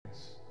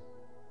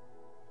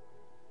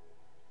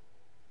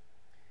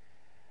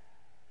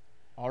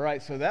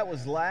right, so that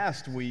was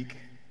last week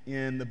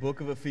in the book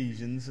of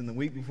Ephesians, and the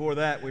week before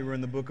that we were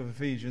in the book of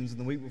Ephesians, and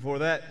the week before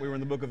that we were in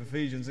the book of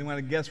Ephesians. Anyone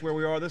want to guess where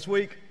we are this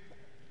week?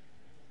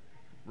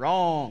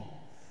 Wrong.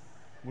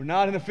 We're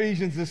not in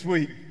Ephesians this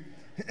week.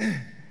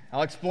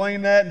 I'll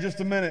explain that in just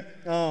a minute.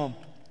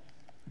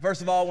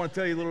 First of all, I want to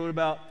tell you a little bit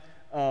about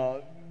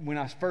when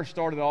I first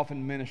started off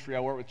in ministry. I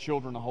worked with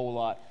children a whole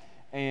lot,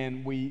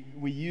 and we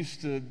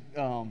used to,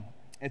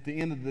 at the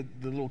end of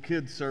the little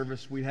kids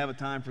service, we'd have a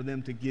time for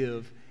them to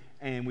give,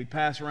 and we'd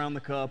pass around the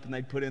cup, and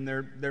they'd put in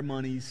their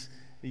monies,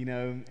 you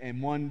know.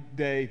 And one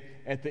day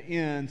at the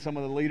end, some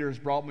of the leaders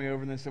brought me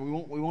over and they said,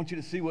 we want you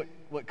to see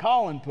what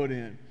Colin put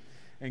in.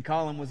 And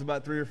Colin was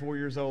about 3 or 4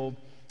 years old,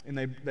 and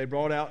they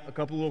brought out a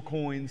couple little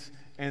coins,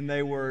 and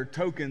they were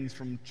tokens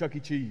from Chuck E.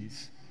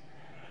 Cheese.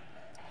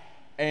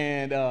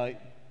 And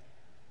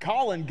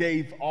Colin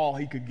gave all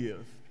he could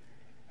give.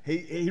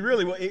 He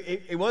really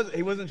he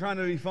wasn't trying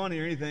to be funny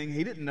or anything.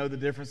 He didn't know the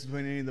difference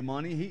between any of the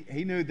money.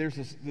 He knew this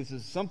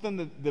is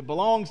something that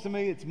belongs to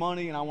me. It's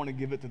money, and I want to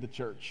give it to the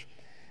church.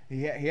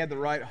 He had the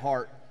right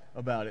heart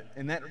about it,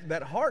 and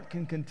that heart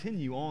can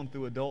continue on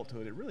through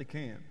adulthood. It really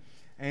can,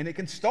 and it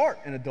can start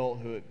in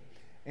adulthood.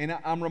 And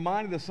I'm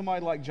reminded of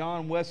somebody like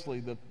John Wesley,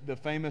 the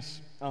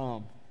famous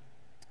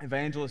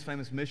evangelist,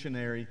 famous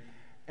missionary.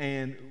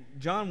 And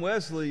John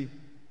Wesley,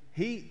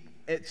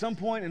 at some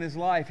point in his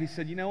life, he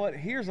said, you know what,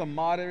 here's a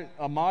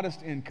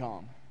modest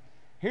income.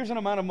 Here's an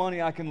amount of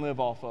money I can live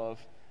off of.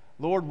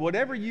 Lord,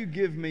 whatever you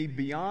give me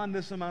beyond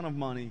this amount of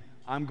money,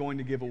 I'm going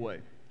to give away.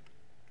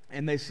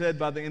 And they said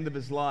by the end of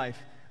his life,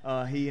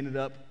 he ended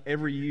up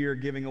every year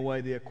giving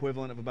away the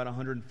equivalent of about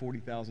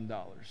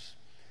 $140,000,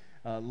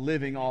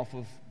 living off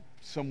of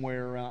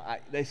somewhere around,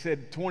 they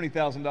said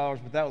 $20,000,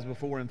 but that was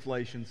before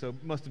inflation, so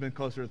it must have been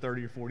closer to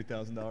 $30,000 or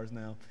 $40,000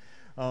 now.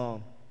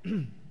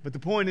 But the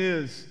point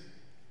is,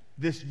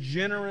 this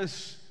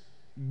generous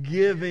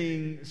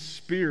giving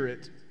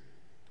spirit,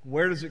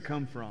 where does it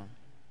come from?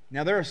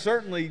 Now, there are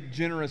certainly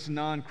generous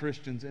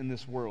non-Christians in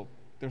this world.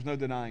 There's no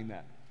denying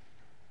that.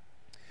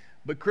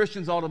 But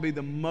Christians ought to be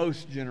the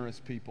most generous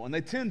people, and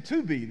they tend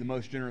to be the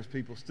most generous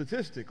people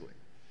statistically.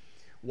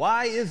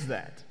 Why is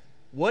that?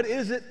 What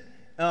is it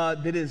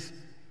that is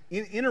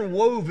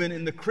interwoven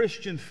in the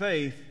Christian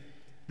faith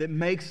that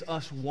makes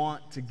us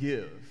want to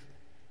give?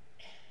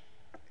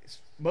 It's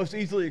most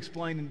easily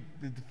explained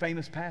in the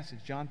famous passage,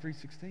 John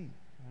 3:16. Right?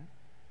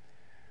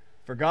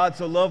 For God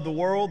so loved the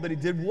world that he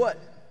did what?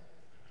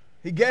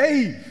 He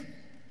gave.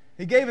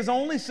 He gave his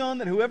only Son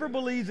that whoever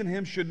believes in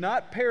him should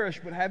not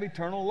perish but have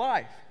eternal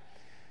life.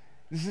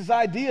 This is this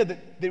idea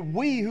that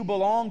we who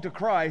belong to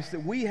Christ,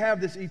 that we have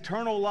this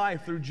eternal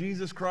life through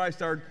Jesus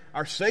Christ, our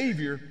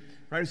Savior,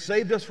 right, who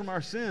saved us from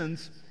our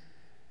sins.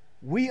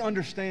 We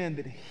understand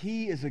that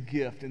he is a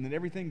gift and that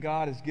everything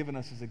God has given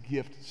us is a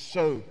gift.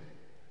 So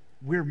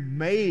we're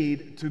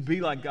made to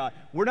be like God.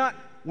 We're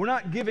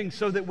not giving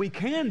so that we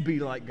can be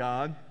like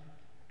God.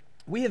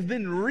 We have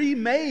been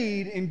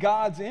remade in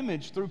God's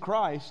image through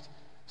Christ,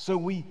 so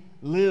we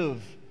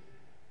live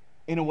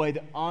in a way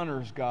that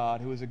honors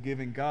God, who is a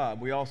giving God.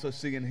 We also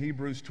see in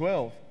Hebrews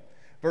 12,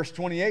 verse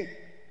 28,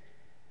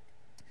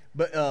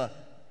 but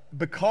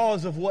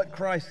because of what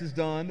Christ has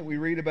done, that we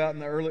read about in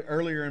the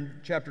earlier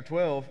in chapter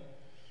 12,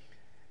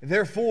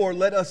 therefore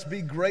let us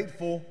be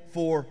grateful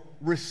for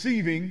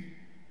receiving,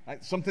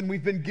 right, something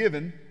we've been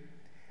given,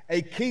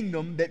 a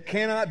kingdom that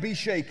cannot be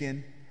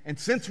shaken. And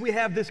since we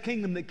have this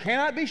kingdom that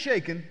cannot be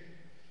shaken,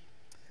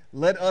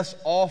 let us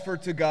offer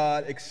to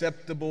God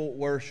acceptable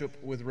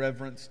worship with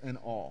reverence and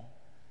awe.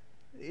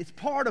 It's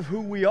part of who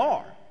we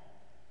are.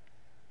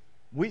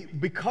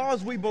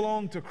 Because we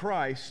belong to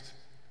Christ,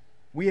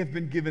 we have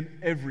been given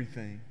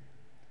everything,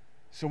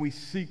 so we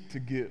seek to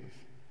give.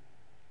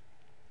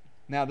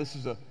 Now, this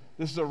is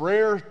a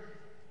rare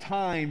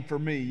time for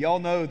me. Y'all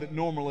know that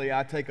normally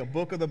I take a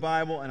book of the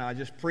Bible and I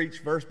just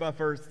preach verse by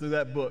verse through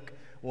that book.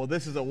 Well,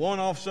 this is a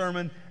one-off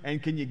sermon,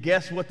 and can you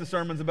guess what the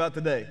sermon's about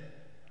today?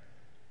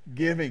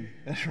 Giving.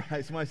 That's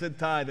right. Somebody said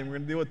tithing. We're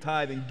going to deal with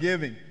tithing,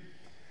 giving.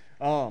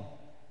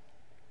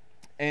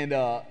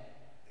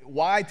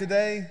 Why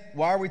today?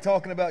 Why are we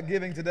talking about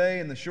giving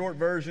today? And the short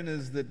version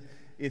is that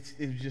it's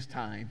just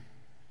time.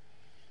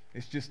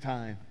 It's just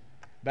time.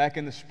 Back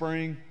in the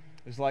spring,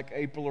 it was like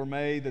April or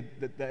May,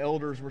 the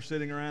elders were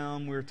sitting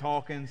around, we were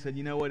talking, said,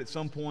 you know what, at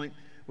some point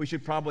we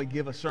should probably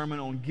give a sermon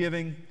on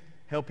giving,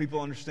 help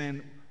people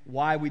understand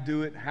why we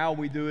do it, how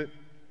we do it.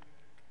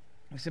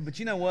 I said, but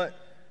you know what?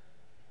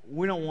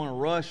 We don't want to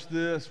rush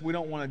this. We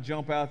don't want to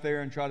jump out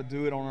there and try to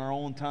do it on our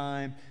own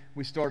time.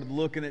 We started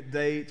looking at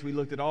dates. We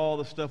looked at all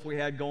the stuff we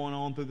had going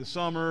on through the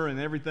summer and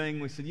everything.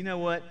 We said, you know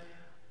what?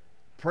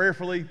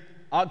 Prayerfully,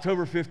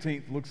 October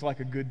 15th looks like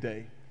a good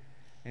day.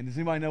 And does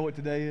anybody know what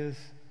today is?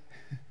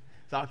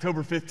 It's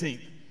October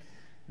 15th.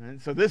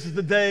 And so this is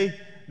the day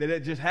that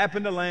it just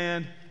happened to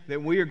land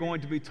that we are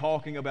going to be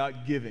talking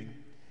about giving.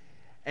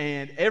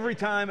 And every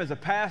time as a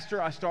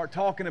pastor I start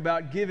talking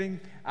about giving,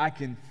 I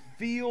can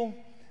feel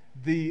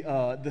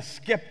the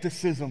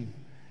skepticism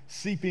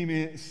seeping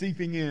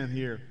in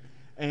here.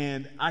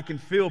 And I can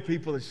feel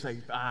people that say,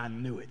 I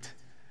knew it.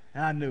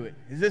 I knew it.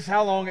 Is this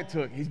how long it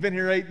took? He's been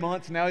here 8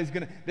 months. Now he's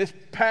going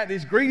to,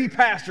 these greedy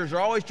pastors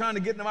are always trying to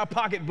get into my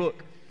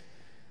pocketbook.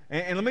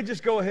 And let me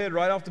just go ahead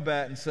right off the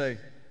bat and say,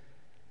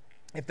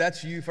 if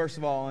that's you, first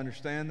of all, I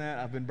understand that.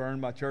 I've been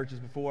burned by churches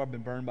before. I've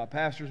been burned by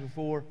pastors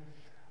before.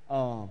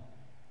 And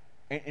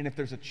if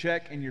there's a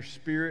check in your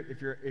spirit,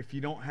 if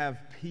you don't have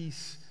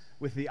peace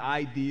with the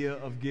idea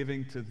of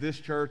giving to this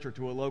church or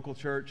to a local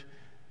church,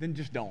 then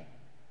just don't.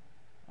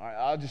 All right,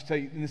 I'll just tell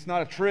you, and it's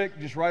not a trick,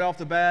 just right off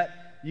the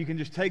bat, you can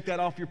just take that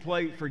off your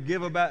plate,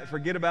 forget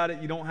about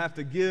it. You don't have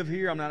to give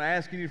here. I'm not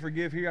asking you to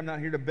forgive here. I'm not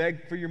here to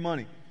beg for your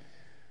money.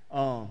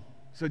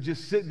 So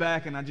just sit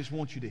back, and I just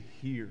want you to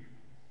hear.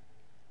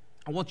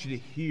 I want you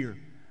to hear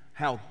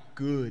how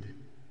good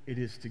it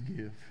is to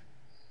give.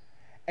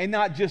 And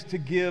not just to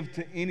give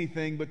to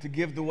anything, but to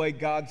give the way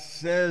God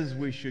says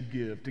we should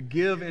give, to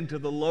give into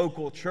the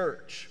local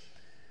church.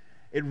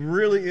 It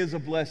really is a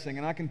blessing.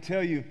 And I can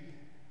tell you,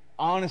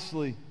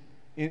 honestly,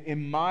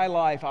 in my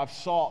life, I've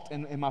sought,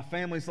 and in my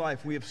family's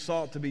life, we have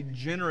sought to be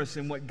generous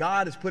in what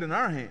God has put in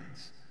our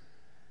hands.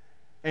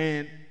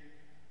 And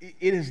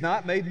it has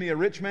not made me a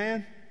rich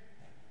man,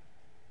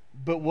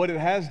 but what it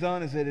has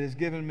done is that it has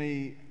given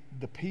me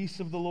the peace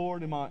of the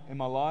Lord in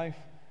my life,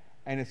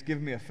 and it's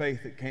given me a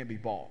faith that can't be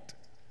bought.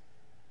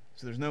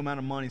 So there's no amount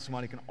of money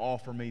somebody can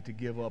offer me to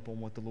give up on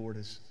what the Lord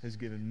has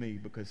given me,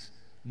 because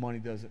money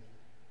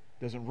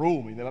doesn't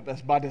rule me.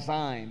 That's by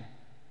design.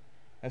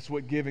 That's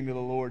what giving to the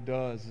Lord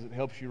does, is it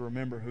helps you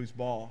remember who's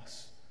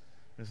boss.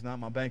 It's not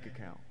my bank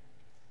account.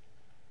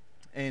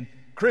 And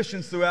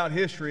Christians throughout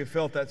history have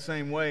felt that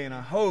same way, and I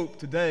hope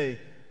today,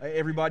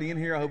 everybody in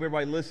here, I hope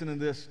everybody listening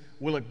to this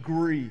will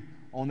agree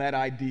on that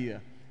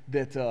idea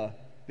that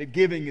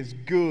giving is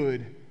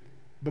good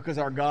because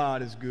our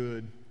God is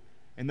good.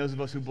 And those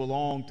of us who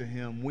belong to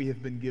Him, we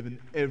have been given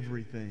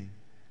everything.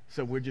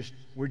 So we're just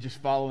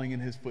following in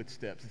His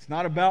footsteps. It's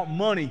not about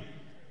money.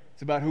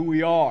 It's about who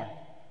we are.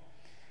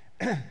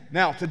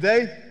 Now,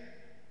 today,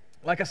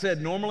 like I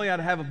said, normally I'd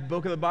have a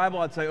book of the Bible.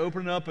 I'd say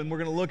open it up, and we're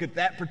going to look at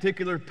that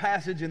particular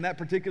passage in that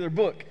particular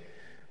book.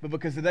 But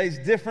because today's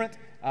different,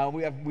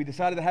 we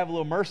decided to have a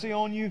little mercy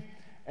on you,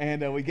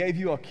 and we gave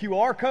you a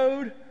QR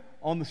code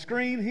on the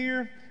screen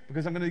here,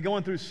 because I'm going to be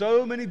going through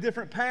so many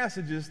different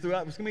passages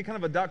throughout. It's going to be kind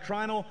of a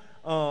doctrinal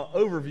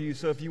overview.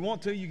 So if you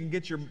want to, you can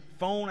get your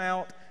phone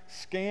out,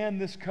 scan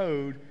this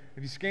code.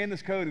 If you scan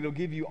this code, it'll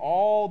give you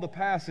all the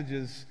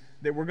passages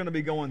that we're going to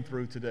be going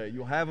through today.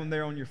 You'll have them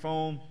there on your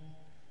phone.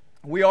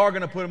 We are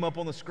going to put them up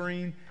on the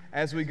screen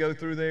as we go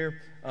through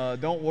there.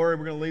 Don't worry,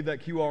 we're going to leave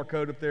that QR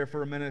code up there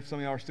for a minute if some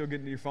of y'all are still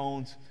getting to your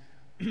phones.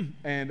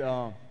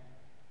 And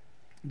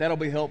that'll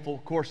be helpful.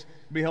 Of course,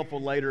 it'll be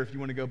helpful later if you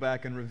want to go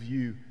back and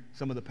review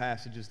some of the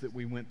passages that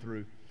we went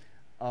through.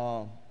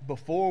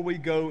 Before we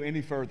go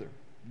any further,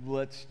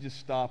 let's just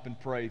stop and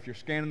pray. If you're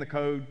scanning the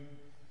code,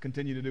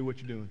 continue to do what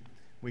you're doing.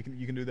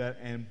 You can do that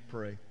and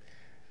pray.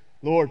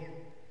 Lord,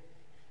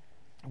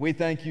 we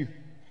thank you,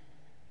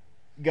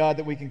 God,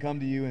 that we can come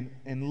to you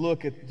and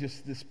look at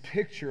just this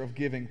picture of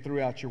giving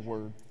throughout your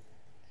word.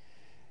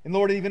 And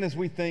Lord, even as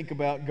we think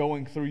about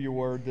going through your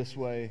word this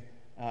way,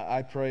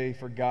 I pray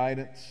for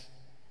guidance.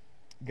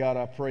 God,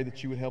 I pray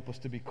that you would help us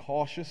to be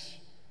cautious,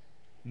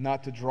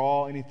 not to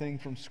draw anything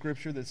from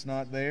Scripture that's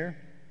not there.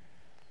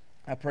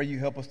 I pray you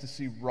help us to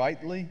see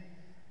rightly,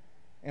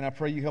 and I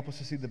pray you help us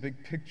to see the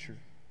big picture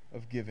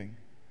of giving.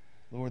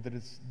 Lord, that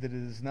it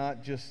is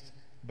not just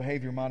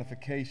behavior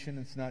modification.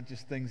 It's not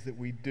just things that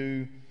we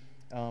do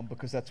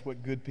because that's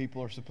what good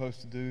people are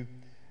supposed to do,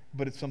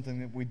 but it's something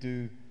that we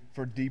do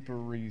for deeper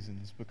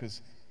reasons,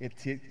 because it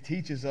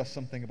teaches us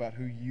something about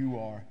who you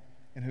are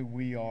and who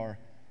we are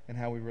and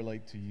how we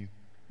relate to you.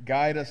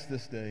 Guide us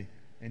this day.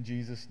 In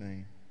Jesus'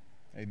 name,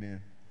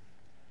 amen.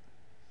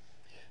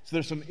 So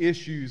there's some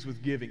issues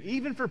with giving,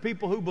 even for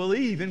people who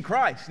believe in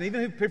Christ, and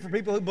even for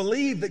people who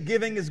believe that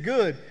giving is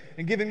good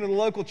and giving to the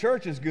local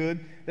church is good.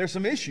 There's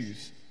some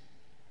issues,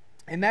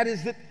 and that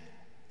is that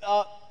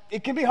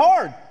it can be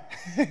hard.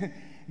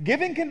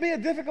 Giving can be a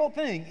difficult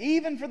thing,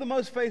 even for the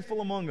most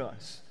faithful among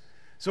us.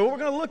 So what we're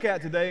going to look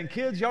at today, and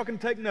kids, y'all can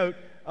take note,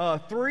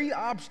 three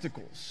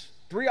obstacles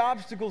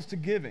to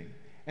giving.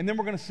 And then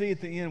we're going to see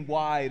at the end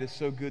why it is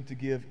so good to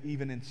give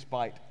even in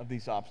spite of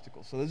these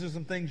obstacles. So those are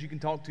some things you can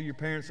talk to your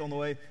parents on the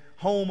way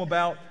home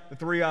about, the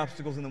three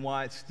obstacles and then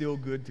why it's still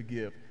good to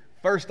give.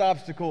 First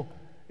obstacle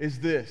is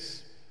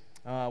this.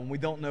 When we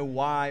don't know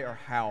why or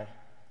how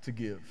to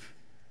give.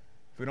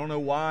 If we don't know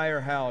why or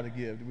how to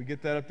give. Did we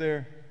get that up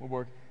there?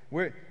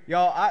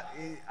 Y'all,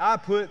 I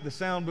put the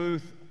sound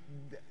booth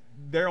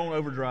there on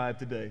overdrive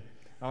today.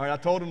 All right, I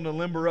told them to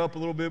limber up a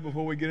little bit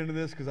before we get into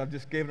this because I've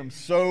just given them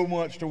so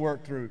much to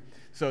work through.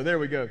 So there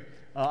we go.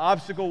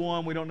 Obstacle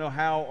one, we don't know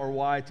how or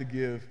why to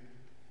give.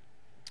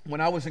 When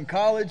I was in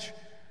college,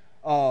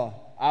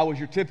 I was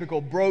your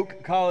typical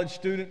broke college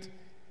student,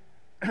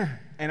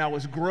 and I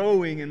was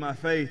growing in my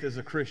faith as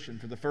a Christian.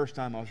 For the first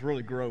time, I was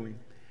really growing.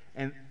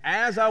 And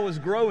as I was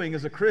growing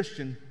as a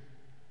Christian,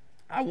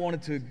 I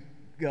wanted to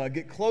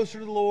get closer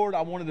to the Lord.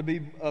 I wanted to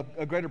be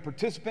a greater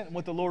participant in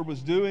what the Lord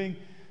was doing,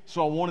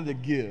 so I wanted to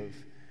give.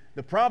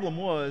 The problem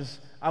was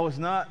I was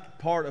not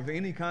part of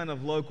any kind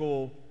of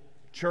local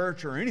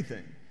church or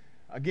anything.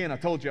 Again, I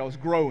told you I was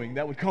growing.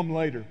 That would come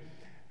later.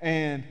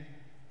 And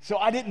so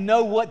I didn't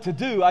know what to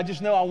do. I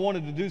just know I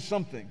wanted to do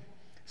something.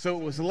 So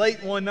it was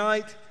late one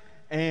night,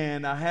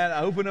 and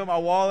I opened up my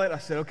wallet. I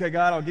said, okay,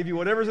 God, I'll give you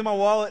whatever's in my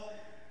wallet.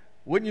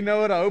 Wouldn't you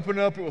know it, I opened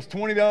up, it was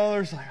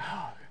 $20. Like,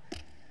 oh,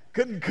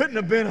 couldn't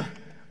have been a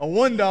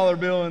 $1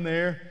 bill in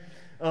there.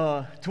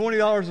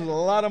 $20 was a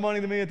lot of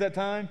money to me at that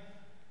time.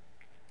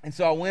 And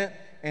so I went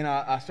and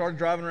I started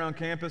driving around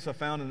campus. I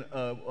found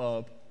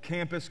a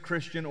campus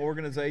Christian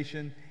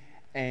organization,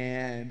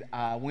 and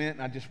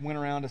I just went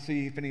around to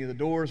see if any of the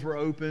doors were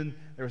open.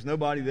 There was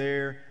nobody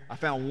there. I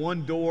found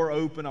one door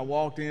open. I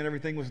walked in.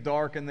 Everything was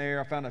dark in there.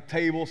 I found a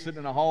table sitting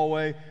in a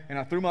hallway, and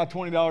I threw my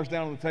 $20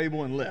 down on the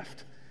table and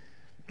left.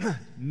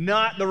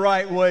 Not the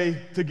right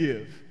way to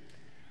give.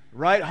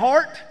 Right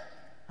heart,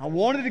 I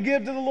wanted to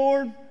give to the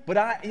Lord, but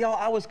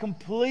I was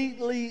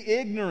completely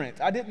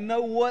ignorant. I didn't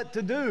know what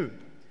to do.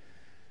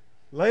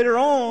 Later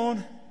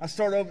on, I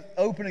started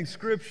opening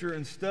Scripture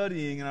and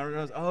studying, and I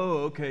realized, oh,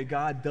 okay,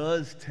 God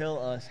does tell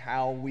us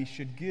how we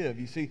should give.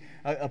 You see,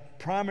 a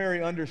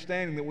primary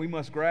understanding that we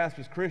must grasp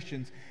as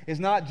Christians is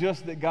not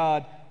just that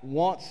God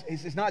wants,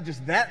 it's not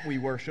just that we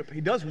worship.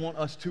 He does want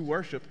us to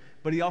worship,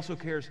 but He also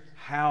cares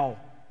how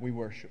we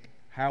worship,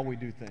 how we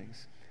do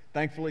things.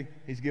 Thankfully,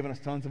 He's given us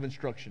tons of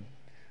instruction.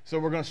 So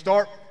we're going to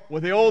start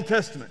with the Old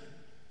Testament.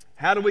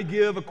 How do we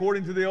give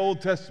according to the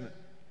Old Testament?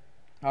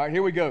 All right,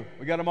 here we go.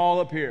 We got them all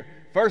up here.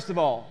 First of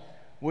all,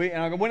 I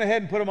went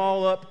ahead and put them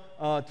all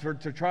up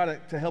to try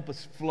to help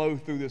us flow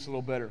through this a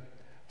little better.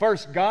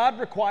 First, God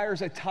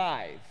requires a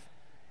tithe,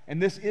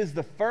 and this is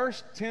the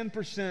first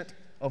 10%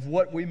 of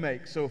what we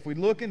make. So if we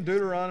look in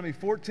Deuteronomy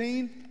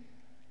 14,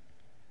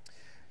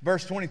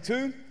 verse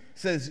 22,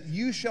 says,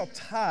 "You shall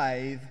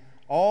tithe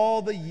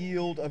all the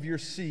yield of your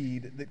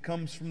seed that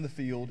comes from the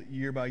field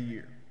year by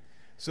year."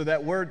 So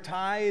that word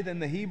tithe in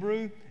the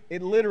Hebrew,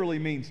 it literally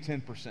means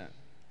 10%.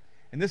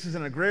 And this is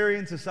an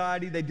agrarian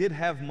society. They did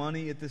have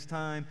money at this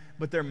time,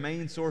 but their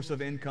main source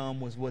of income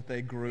was what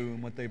they grew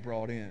and what they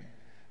brought in.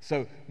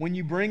 So when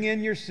you bring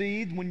in your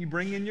seed, when you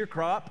bring in your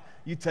crop,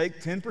 you take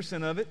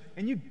 10% of it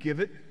and you give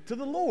it to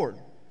the Lord.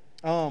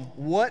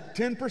 What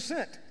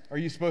 10% are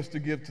you supposed to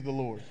give to the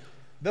Lord?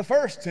 The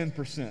first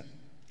 10%.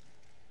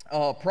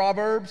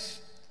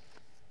 Proverbs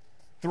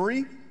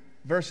 3,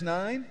 verse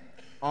 9,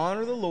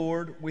 "Honor the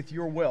Lord with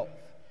your wealth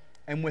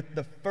and with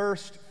the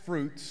first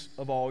fruits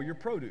of all your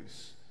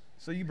produce."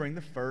 So you bring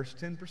the first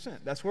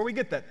 10%. That's where we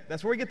get that.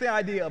 That's where we get the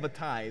idea of a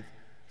tithe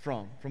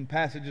from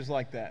passages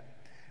like that.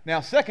 Now,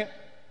 second,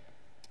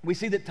 we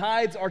see that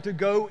tithes are to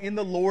go in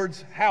the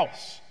Lord's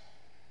house.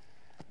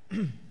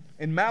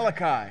 In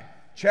Malachi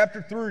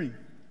chapter 3,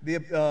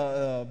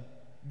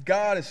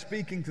 God is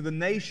speaking to the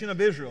nation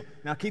of Israel.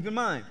 Now, keep in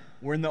mind,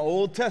 we're in the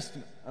Old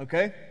Testament,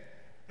 okay?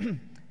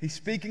 He's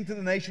speaking to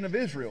the nation of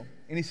Israel,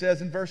 and he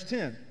says in verse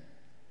 10,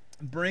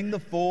 "Bring the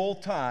full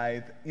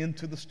tithe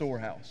into the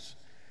storehouse,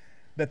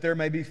 that there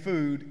may be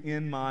food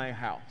in my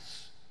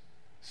house."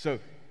 So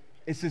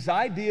it's this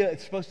idea,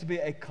 it's supposed to be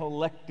a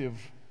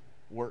collective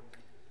work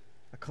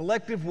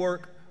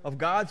of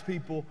God's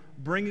people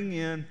bringing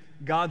in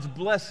God's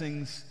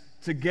blessings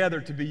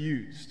together to be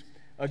used.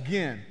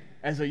 Again,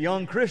 as a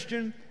young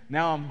Christian,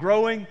 now I'm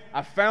growing,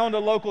 I found a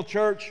local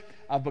church,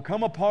 I've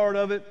become a part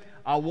of it,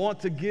 I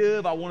want to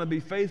give, I want to be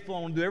faithful, I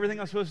want to do everything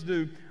I'm supposed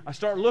to do. I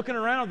start looking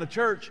around the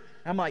church,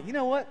 I'm like, you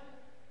know what?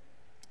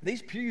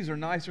 These pews are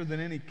nicer than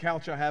any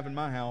couch I have in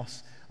my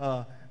house.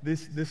 All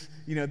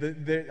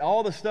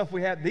the stuff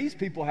we have, these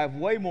people have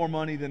way more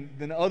money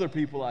than other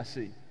people I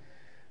see.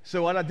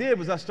 So what I did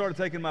was I started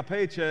taking my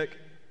paycheck,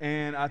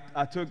 and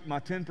I took my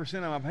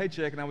 10% of my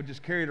paycheck, and I would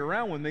just carry it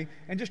around with me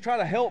and just try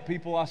to help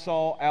people I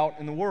saw out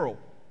in the world.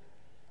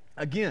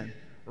 Again,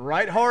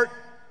 right heart,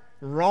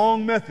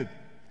 wrong method.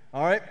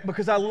 All right?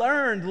 Because I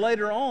learned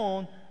later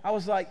on, I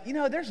was like,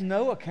 there's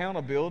no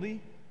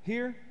accountability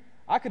here.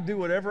 I could do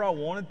whatever I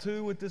wanted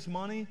to with this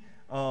money.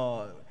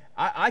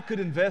 I could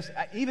invest,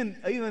 even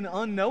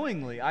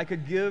unknowingly, I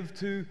could give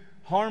to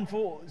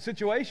harmful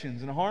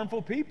situations and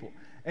harmful people.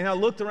 And I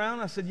looked around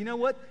and I said, you know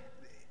what?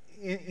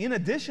 In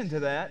addition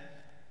to that,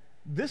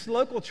 this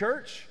local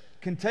church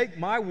can take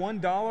my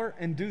 $1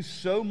 and do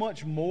so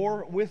much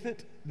more with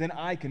it than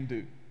I can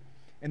do.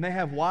 And they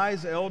have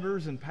wise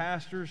elders and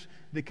pastors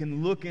that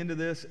can look into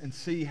this and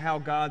see how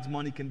God's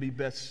money can be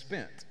best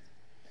spent.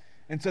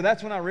 And so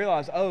that's when I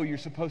realized, you're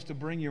supposed to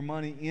bring your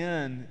money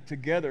in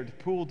together, to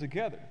pool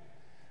together.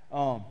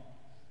 And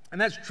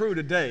that's true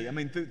today. I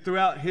mean,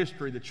 throughout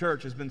history, the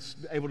church has been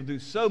able to do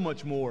so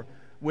much more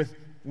with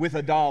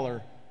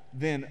 $1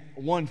 than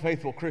one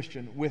faithful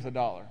Christian with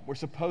 $1. We're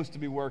supposed to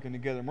be working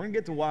together. And we're going to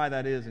get to why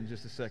that is in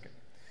just a second.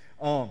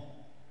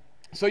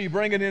 So you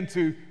bring it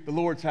into the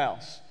Lord's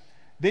house.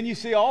 Then you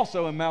see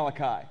also in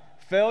Malachi,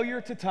 failure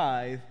to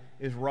tithe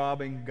is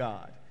robbing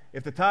God.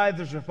 If the tithes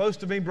are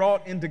supposed to be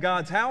brought into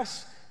God's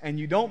house, and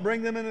you don't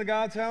bring them into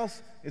God's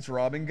house, it's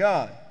robbing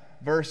God.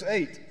 Verse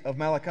 8 of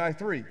Malachi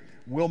 3,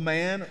 will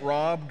man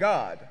rob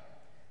God?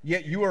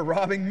 Yet you are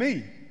robbing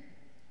me.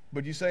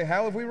 But you say,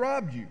 how have we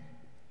robbed you?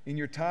 In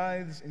your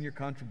tithes and your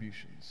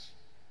contributions.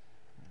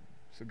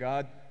 So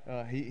God,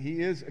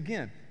 he is,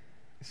 again,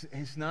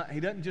 he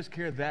doesn't just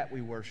care that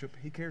we worship,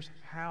 he cares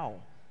how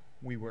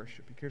we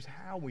worship. He cares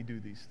how we do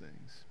these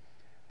things.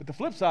 But the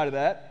flip side of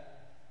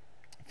that,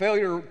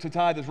 failure to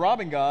tithe is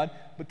robbing God,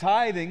 but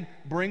tithing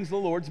brings the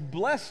Lord's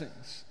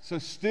blessings. So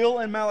still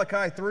in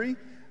Malachi 3,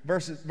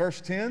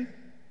 verse 10,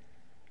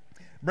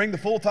 bring the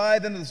full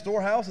tithe into the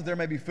storehouse, that there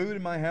may be food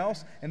in my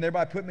house, and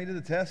thereby put me to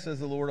the test, says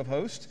the Lord of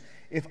hosts,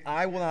 if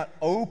I will not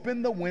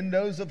open the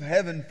windows of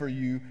heaven for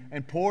you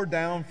and pour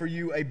down for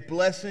you a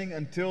blessing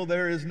until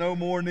there is no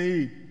more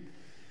need.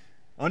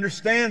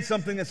 Understand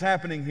something that's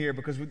happening here,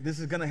 because this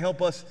is going to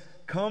help us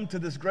come to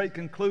this great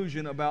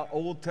conclusion about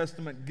Old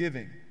Testament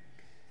giving.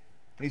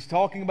 He's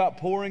talking about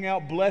pouring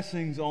out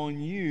blessings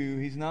on you.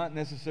 He's not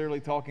necessarily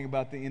talking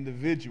about the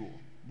individual,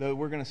 though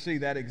we're going to see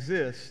that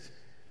exists.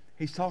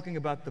 He's talking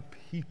about the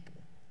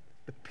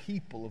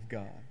people of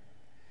God.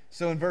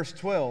 So in verse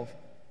 12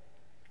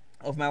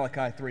 of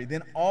Malachi 3,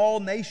 then all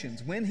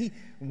nations, when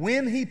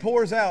he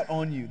pours out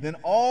on you, then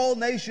all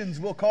nations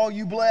will call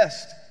you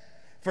blessed,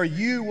 for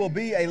you will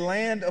be a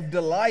land of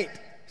delight,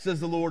 says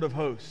the Lord of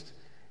hosts.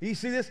 You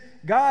see this?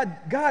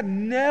 God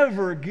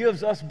never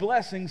gives us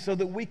blessings so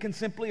that we can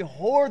simply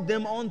hoard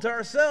them onto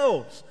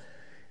ourselves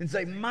and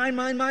say, mine,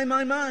 mine, mine,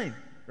 mine, mine,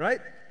 right?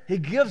 He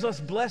gives us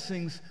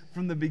blessings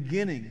from the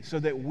beginning so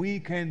that we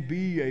can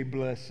be a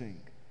blessing.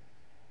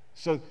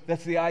 So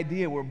that's the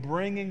idea. We're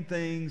bringing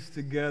things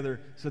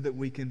together so that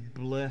we can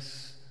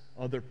bless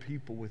other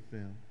people with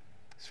them.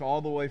 So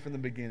all the way from the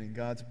beginning,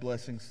 God's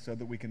blessings so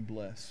that we can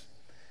bless.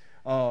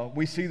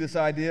 We see this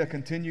idea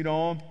continued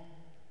on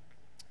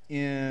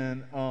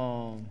in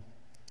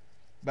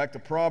back to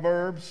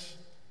Proverbs.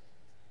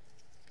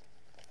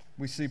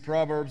 We see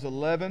Proverbs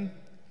 11.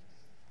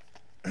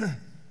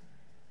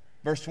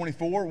 Verse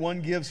 24,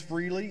 one gives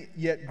freely,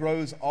 yet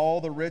grows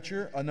all the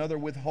richer. Another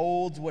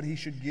withholds what he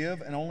should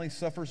give and only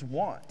suffers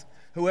want.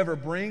 Whoever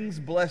brings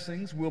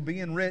blessings will be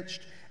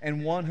enriched,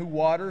 and one who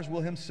waters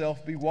will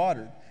himself be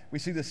watered. We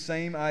see the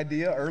same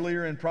idea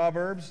earlier in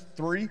Proverbs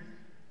 3.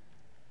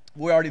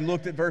 We already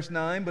looked at verse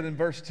 9, but in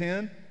verse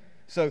 10,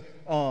 so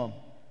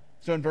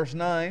in verse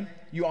 9,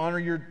 you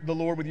honor the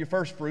Lord with your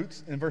first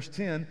fruits. In verse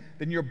 10,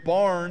 then your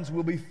barns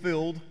will be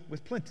filled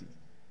with plenty,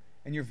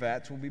 and your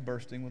vats will be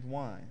bursting with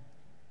wine.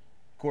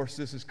 Of course,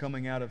 this is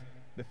coming out of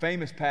the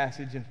famous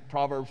passage in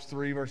Proverbs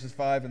 3, verses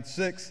 5 and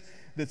 6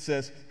 that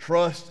says,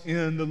 trust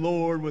in the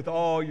Lord with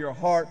all your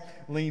heart.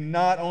 Lean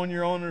not on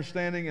your own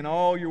understanding. In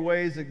all your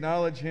ways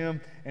acknowledge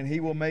Him, and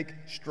He will make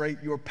straight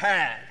your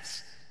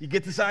paths. You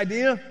get this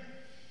idea?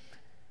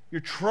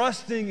 You're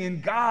trusting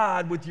in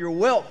God with your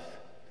wealth.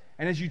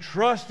 And as you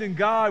trust in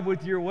God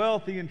with your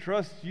wealth, He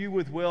entrusts you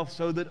with wealth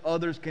so that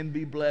others can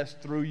be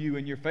blessed through you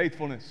and your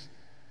faithfulness.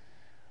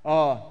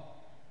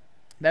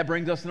 That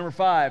brings us to number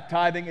 5.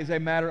 Tithing is a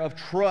matter of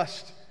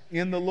trust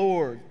in the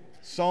Lord.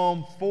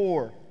 Psalm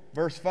 4,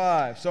 verse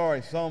 5.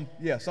 Psalm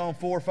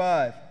 4,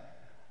 5.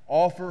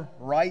 Offer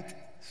right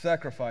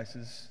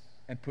sacrifices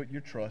and put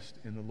your trust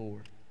in the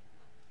Lord.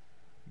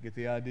 You get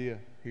the idea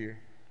here.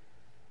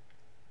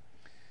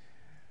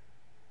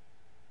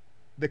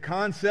 The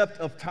concept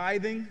of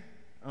tithing,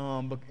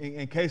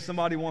 in case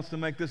somebody wants to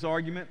make this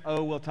argument,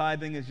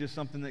 tithing is just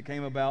something that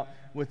came about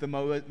with the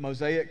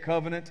Mosaic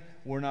covenant.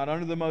 We're not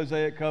under the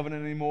Mosaic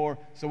covenant anymore,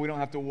 so we don't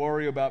have to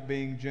worry about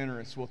being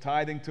generous. Well,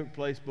 tithing took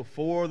place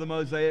before the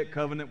Mosaic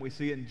covenant. We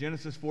see it in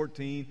Genesis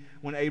 14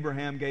 when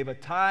Abraham gave a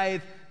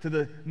tithe to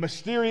the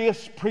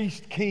mysterious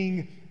priest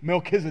king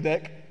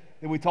Melchizedek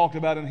that we talked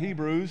about in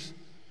Hebrews.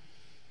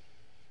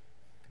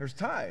 There's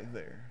tithe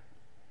there.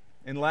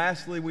 And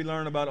lastly, we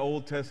learn about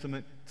Old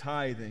Testament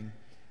tithing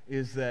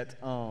is that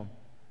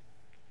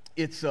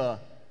it's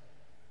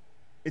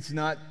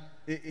not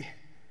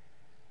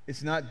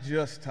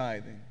just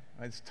tithing.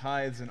 It's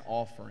tithes and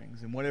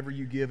offerings, and whatever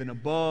you give and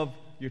above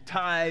your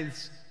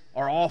tithes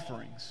are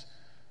offerings.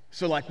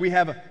 So, like we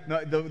have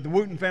the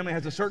Wootton family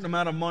has a certain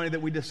amount of money that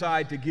we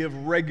decide to give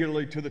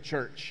regularly to the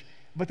church,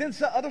 but then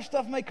other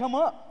stuff may come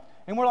up,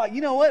 and we're like,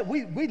 you know what?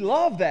 We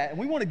love that, and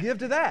we want to give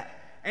to that.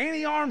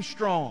 Annie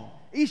Armstrong,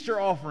 Easter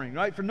offering,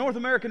 right, for North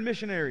American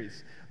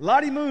missionaries.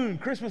 Lottie Moon,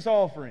 Christmas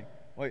offering.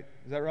 Wait,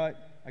 is that right?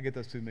 I get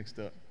those two mixed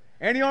up.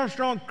 Annie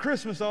Armstrong,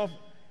 Christmas offering.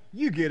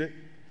 You get it.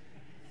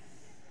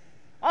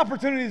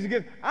 Opportunities to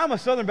give. I'm a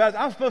Southern Baptist.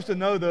 I'm supposed to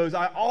know those.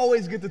 I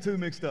always get the two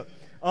mixed up.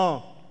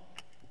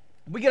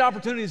 We get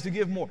opportunities to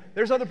give more.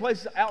 There's other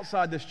places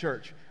outside this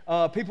church.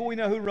 People we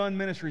know who run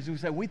ministries who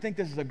say, we think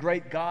this is a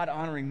great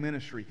God-honoring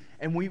ministry,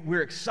 and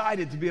we're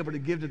excited to be able to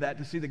give to that,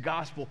 to see the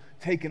gospel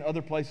taken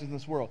other places in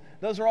this world.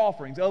 Those are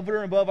offerings over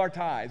and above our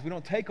tithes. We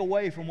don't take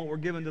away from what we're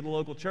giving to the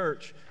local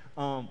church.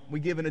 We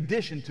give in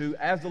addition to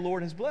as the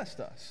Lord has blessed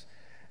us.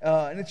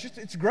 And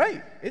it's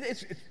great.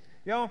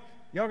 Y'all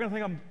are going to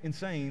think I'm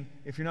insane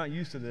if you're not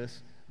used to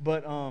this,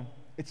 but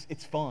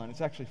it's fun.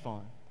 It's actually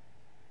fun.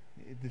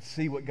 to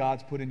see what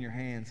God's put in your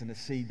hands and to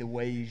see the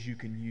ways you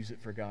can use it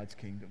for God's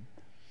kingdom.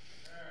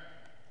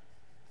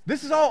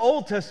 This is all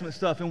Old Testament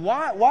stuff. And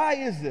why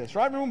is this?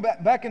 Right? Remember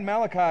back in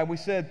Malachi, we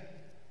said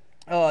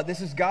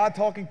this is God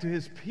talking to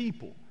His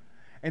people.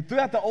 And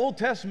throughout the Old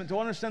Testament, to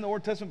understand the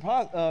Old Testament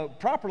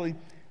properly,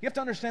 you have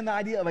to understand the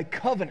idea of a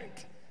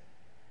covenant.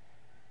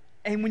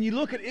 And when you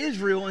look at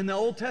Israel in the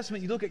Old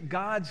Testament, you look at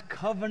God's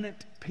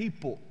covenant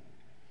people.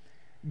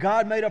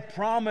 God made a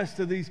promise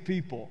to these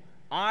people.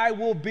 I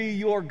will be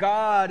your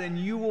God and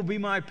you will be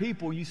my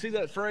people. You see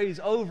that phrase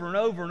over and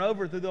over and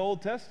over through the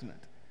Old Testament.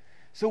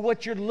 So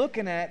what you're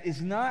looking at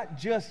is not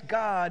just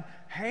God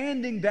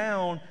handing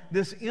down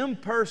this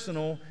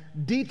impersonal,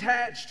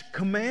 detached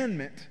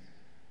commandment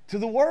to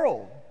the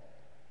world.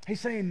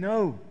 He's saying,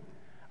 no,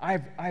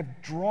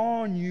 I've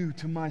drawn you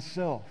to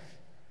myself,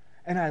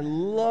 and I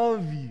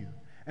love you,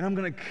 and I'm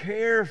going to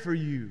care for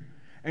you,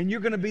 and you're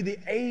going to be the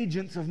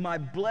agents of my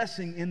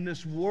blessing in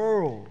this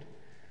world.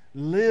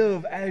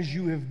 Live as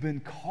you have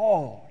been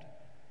called.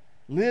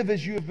 Live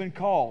as you have been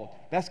called.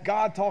 That's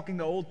God talking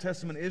to Old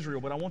Testament Israel,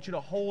 but I want you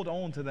to hold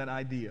on to that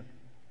idea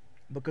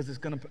because it's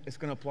going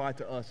to apply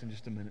to us in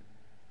just a minute.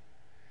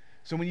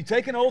 So when you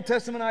take an Old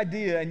Testament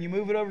idea and you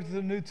move it over to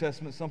the New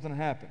Testament, something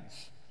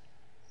happens.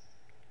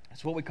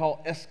 It's what we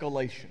call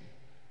escalation.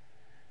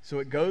 So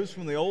it goes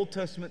from the Old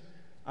Testament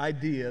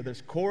idea,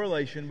 there's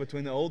correlation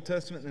between the Old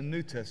Testament and the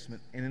New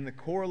Testament, and in the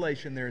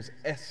correlation there's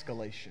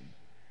escalation.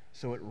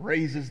 So it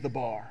raises the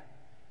bar.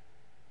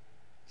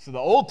 So the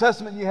Old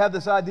Testament, you have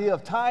this idea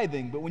of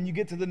tithing, but when you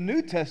get to the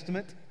New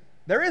Testament,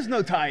 there is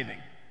no tithing.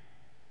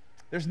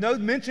 There's no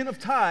mention of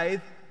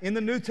tithe in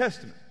the New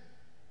Testament.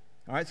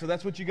 All right, so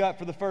that's what you got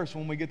for the first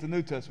when we get to the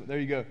New Testament. There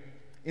you go.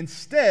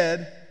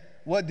 Instead,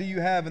 what do you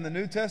have in the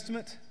New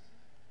Testament?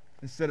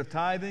 Instead of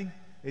tithing,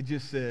 it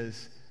just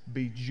says,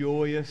 be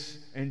joyous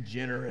and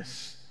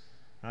generous.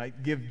 All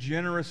right, give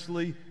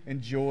generously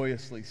and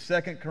joyously.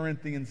 2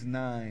 Corinthians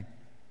 9.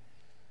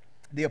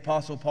 The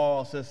Apostle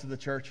Paul says to the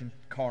church in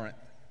Corinth,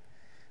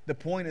 the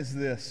point is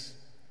this: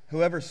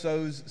 whoever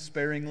sows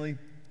sparingly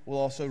will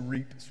also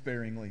reap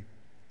sparingly.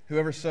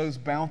 Whoever sows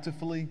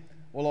bountifully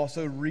will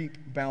also reap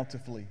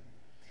bountifully.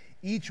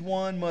 Each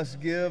one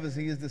must give as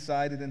he has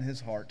decided in his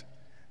heart,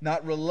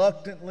 not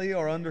reluctantly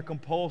or under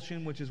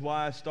compulsion, which is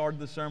why I started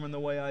the sermon the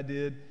way I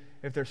did.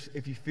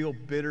 If you feel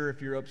bitter,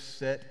 if you're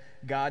upset,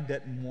 God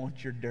doesn't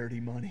want your dirty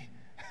money.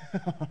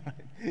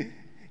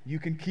 You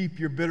can keep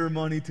your bitter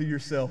money to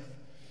yourself.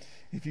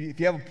 If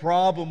you have a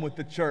problem with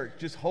the church,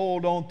 just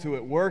hold on to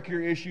it. Work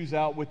your issues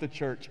out with the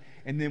church.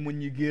 And then when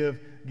you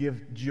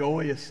give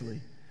joyously.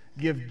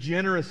 Give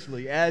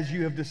generously as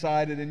you have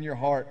decided in your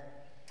heart.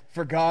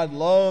 For God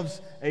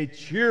loves a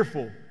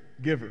cheerful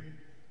giver.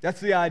 That's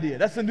the idea.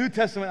 That's the New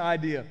Testament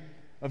idea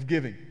of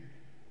giving.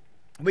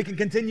 We can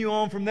continue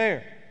on from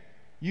there.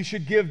 You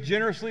should give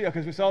generously,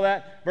 because we saw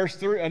that.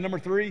 Number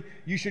 3,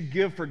 you should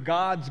give for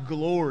God's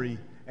glory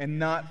and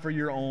not for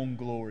your own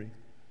glory.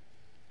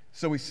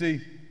 So we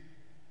see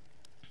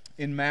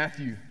in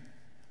Matthew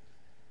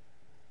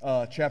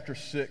chapter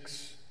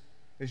 6,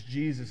 as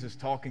Jesus is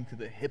talking to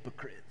the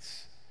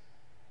hypocrites.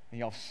 And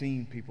y'all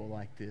seen people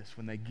like this.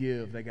 When they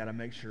give, they got to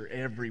make sure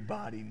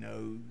everybody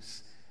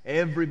knows.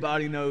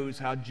 Everybody knows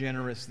how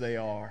generous they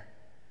are.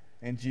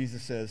 And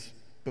Jesus says,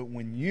 but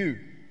when you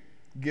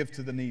give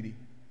to the needy,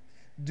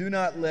 do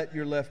not let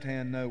your left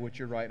hand know what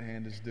your right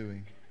hand is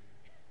doing,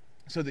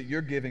 so that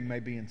your giving may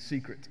be in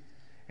secret,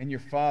 and your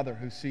Father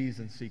who sees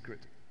in secret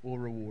will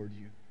reward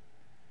you.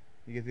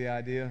 You get the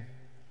idea?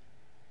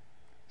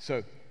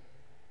 So,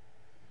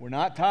 we're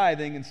not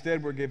tithing.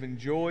 Instead, we're giving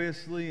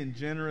joyously and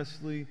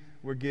generously.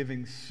 We're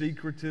giving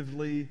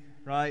secretively,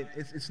 right?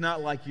 It's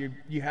not like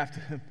you have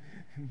to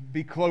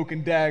be cloak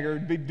and dagger,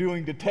 be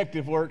doing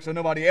detective work so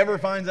nobody ever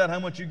finds out how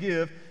much you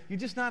give. You're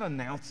just not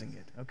announcing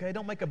it, okay?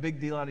 Don't make a big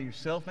deal out of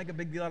yourself. Make a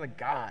big deal out of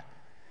God.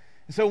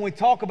 And so when we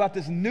talk about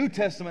this New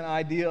Testament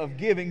idea of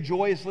giving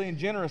joyously and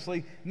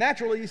generously,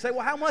 naturally you say,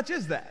 well, how much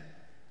is that?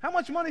 How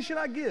much money should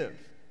I give?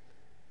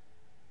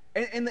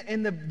 And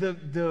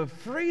the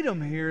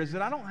freedom here is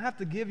that I don't have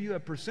to give you a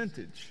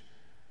percentage.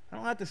 I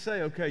don't have to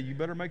say, okay, you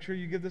better make sure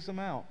you give this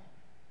amount.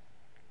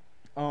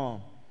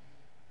 But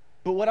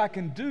what I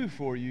can do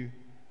for you,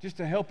 just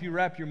to help you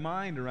wrap your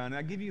mind around it,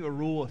 I give you a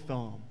rule of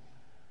thumb.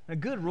 A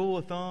good rule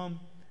of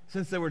thumb,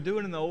 since they were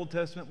doing it in the Old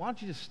Testament, why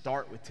don't you just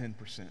start with 10%?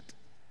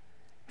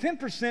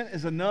 10%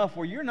 is enough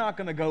where you're not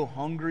going to go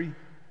hungry,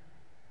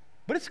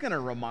 but it's going to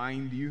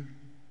remind you.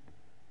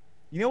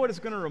 You know what it's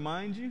going to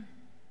remind you?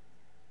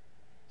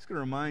 It's going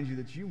to remind you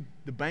that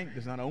the bank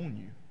does not own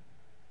you.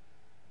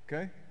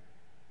 Okay?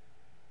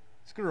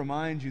 It's going to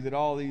remind you that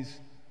all these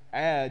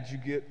ads you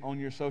get on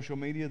your social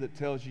media that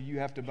tells you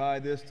have to buy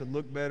this to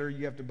look better,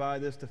 you have to buy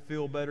this to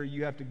feel better,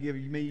 you have to give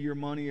me your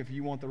money if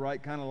you want the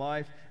right kind of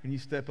life, and you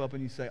step up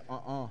and you say,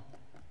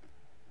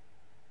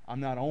 I'm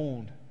not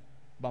owned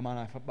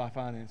by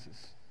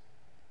finances,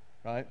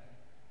 right?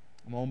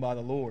 I'm owned by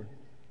the Lord.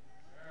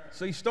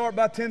 So you start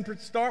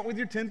with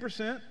your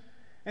 10%,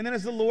 and then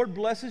as the Lord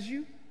blesses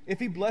you, if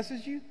He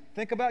blesses you,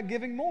 think about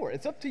giving more.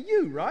 It's up to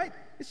you, right?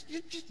 It's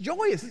just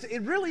joyous.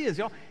 It really is,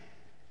 y'all.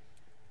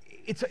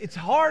 It's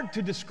hard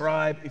to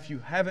describe if you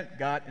haven't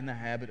got in the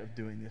habit of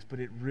doing this, but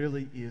it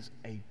really is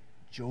a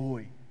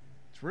joy.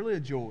 It's really a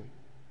joy.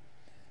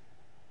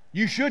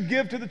 You should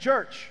give to the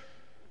church.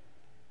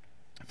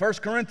 1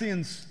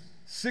 Corinthians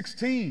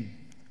 16,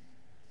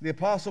 the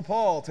Apostle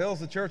Paul tells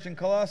the church in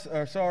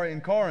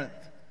Corinth,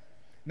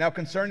 now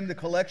concerning the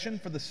collection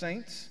for the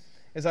saints,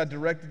 as I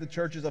directed the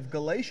churches of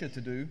Galatia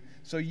to do,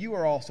 so you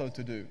are also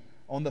to do.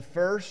 On the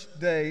first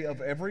day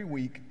of every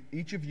week,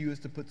 each of you is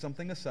to put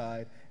something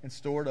aside and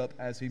store it up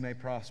as he may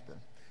prosper,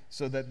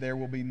 so that there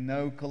will be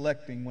no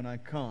collecting when I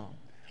come.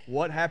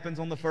 What happens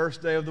on the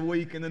first day of the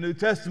week in the New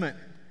Testament?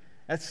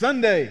 That's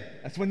Sunday.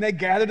 That's when they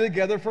gather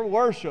together for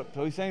worship.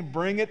 So he's saying,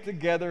 bring it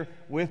together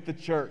with the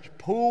church.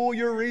 Pool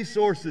your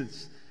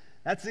resources.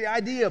 That's the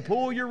idea.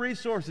 Pool your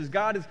resources.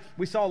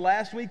 We saw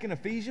last week in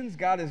Ephesians,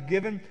 God has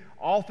given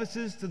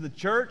offices to the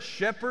church,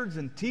 shepherds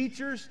and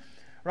teachers,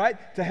 right,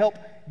 to help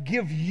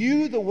give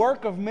you the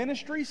work of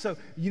ministry. So,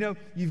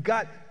 you've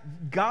got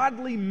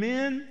godly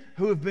men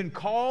who have been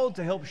called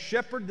to help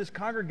shepherd this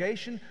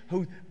congregation,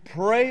 who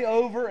pray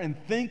over and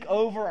think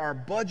over our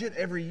budget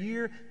every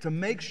year to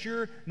make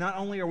sure not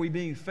only are we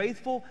being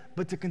faithful,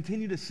 but to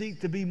continue to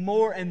seek to be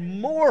more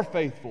and more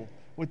faithful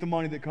with the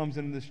money that comes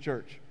into this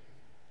church.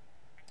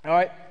 All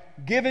right,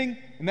 giving,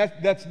 and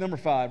that's number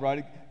 5,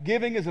 right?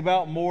 Giving is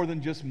about more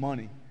than just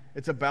money.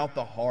 It's about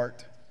the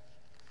heart.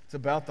 It's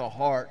about the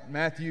heart.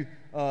 Matthew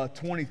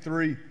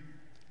 23,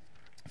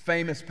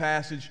 famous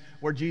passage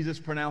where Jesus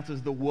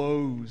pronounces the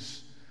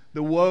woes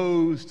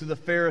to the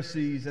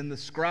Pharisees and the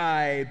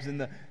scribes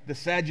and the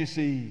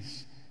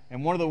Sadducees.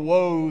 And one of the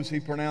woes he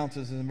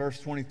pronounces is in verse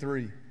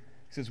 23. He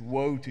says,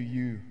 "Woe to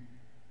you,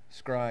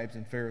 scribes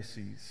and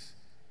Pharisees,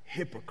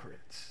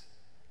 hypocrites."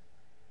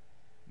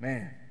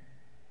 Man,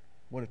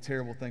 what a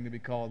terrible thing to be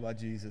called by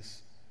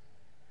Jesus.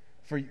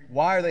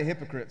 Why are they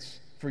hypocrites?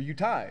 For you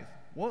tithe.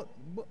 Well,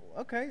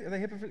 okay, are they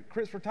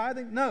hypocrites for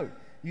tithing? No.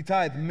 You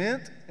tithe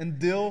mint and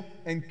dill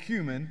and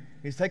cumin.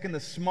 He's taking the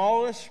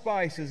smallest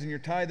spices and you're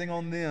tithing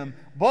on them.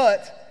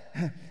 But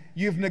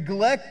you've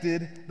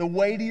neglected the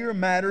weightier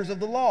matters of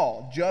the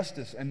law,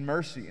 justice and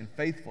mercy and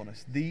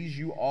faithfulness. These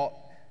you ought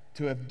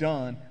to have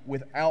done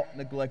without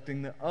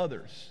neglecting the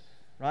others.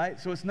 Right?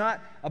 So it's not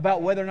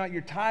about whether or not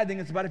you're tithing.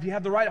 It's about if you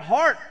have the right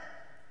heart.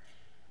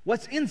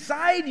 What's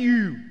inside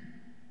you?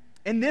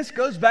 And this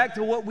goes back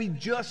to what we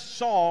just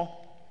saw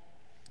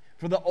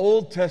for the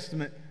Old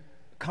Testament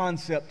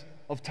concept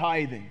of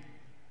tithing.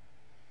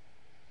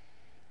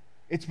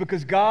 It's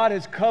because God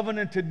has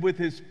covenanted with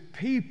His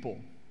people.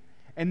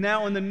 And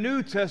now in the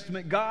New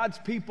Testament, God's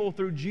people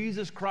through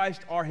Jesus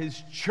Christ are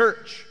His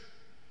church.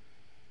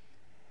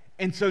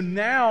 And so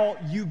now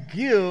you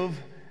give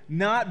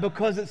not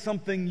because it's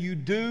something you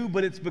do,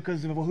 but it's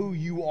because of who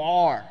you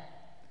are.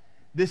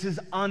 This is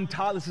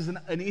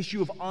an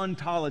issue of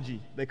ontology,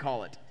 they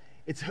call it.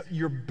 It's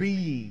your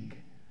being,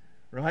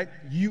 right?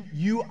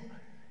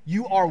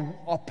 You are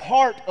a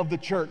part of the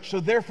church, so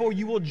therefore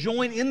you will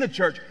join in the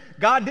church.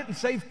 God didn't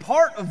save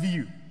part of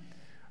you,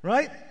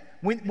 right?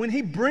 When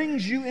He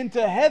brings you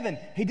into heaven,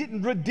 He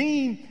didn't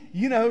redeem,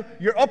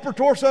 your upper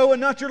torso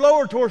and not your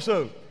lower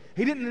torso.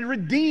 He didn't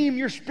redeem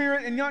your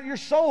spirit and not your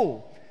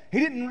soul. He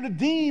didn't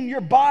redeem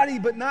your body,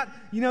 but not,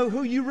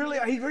 who you really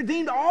are. He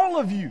redeemed all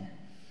of you.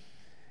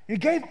 He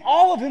gave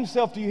all of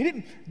Himself to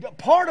you.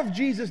 Part of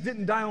Jesus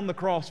didn't die on the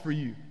cross for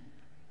you.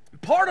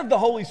 Part of the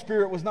Holy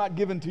Spirit was not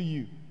given to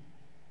you.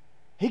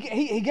 He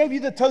gave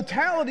you the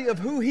totality of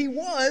who He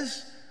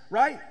was,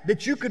 right,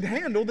 that you could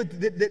handle,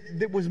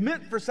 that was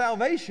meant for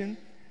salvation.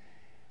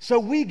 So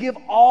we give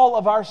all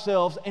of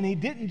ourselves, and He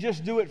didn't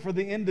just do it for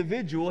the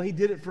individual, He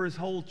did it for His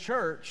whole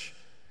church,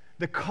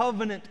 the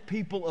covenant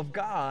people of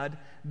God.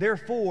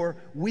 Therefore,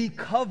 we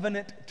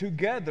covenant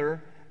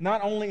together,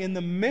 not only in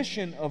the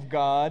mission of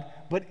God,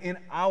 but in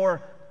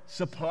our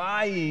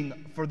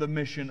supplying for the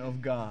mission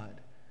of God.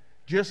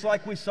 Just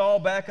like we saw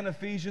back in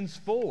Ephesians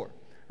 4,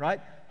 right?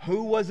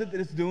 Who was it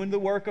that is doing the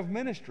work of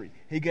ministry?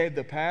 He gave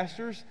the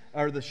pastors,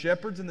 or the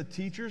shepherds and the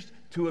teachers,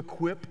 to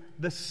equip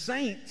the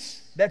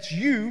saints, that's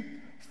you,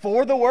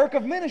 for the work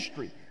of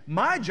ministry.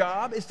 My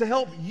job is to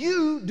help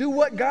you do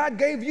what God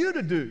gave you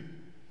to do.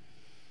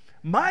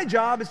 My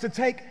job is to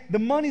take the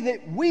money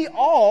that we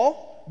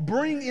all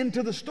bring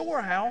into the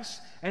storehouse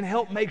and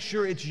help make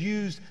sure it's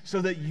used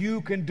so that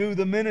you can do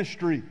the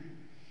ministry.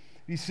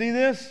 You see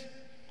this?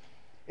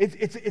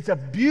 It's a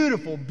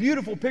beautiful,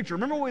 beautiful picture.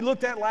 Remember what we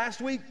looked at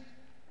last week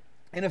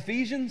in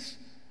Ephesians?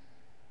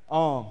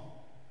 When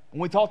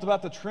we talked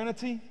about the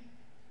Trinity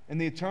and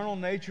the eternal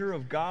nature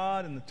of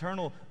God and the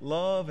eternal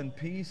love and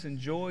peace and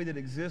joy that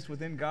exists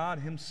within God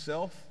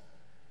Himself.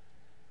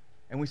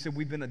 And we said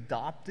we've been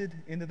adopted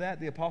into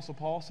that. The Apostle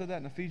Paul said that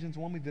in Ephesians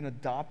 1. We've been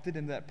adopted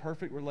into that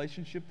perfect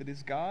relationship that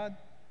is God.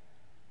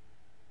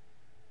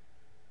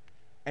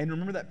 And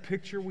remember that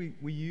picture we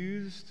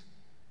used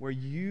where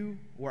you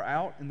were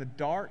out in the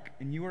dark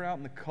and you were out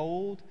in the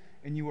cold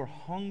and you were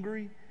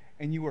hungry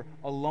and you were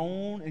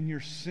alone in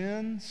your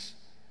sins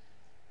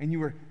and you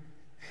were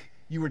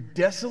You were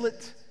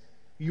desolate.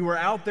 You were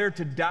out there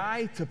to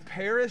die, to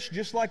perish,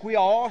 just like we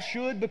all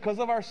should because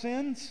of our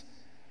sins.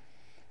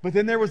 But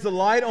then there was the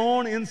light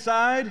on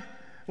inside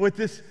with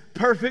this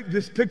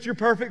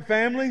picture-perfect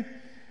family,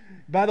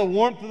 by the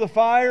warmth of the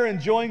fire,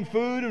 enjoying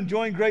food,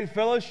 enjoying great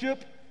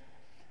fellowship.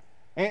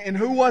 And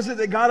who was it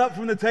that got up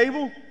from the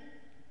table?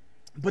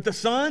 But the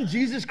Son,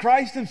 Jesus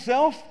Christ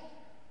Himself,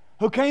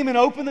 who came and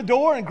opened the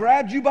door and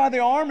grabbed you by the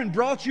arm and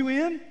brought you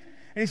in.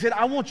 And He said,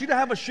 I want you to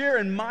have a share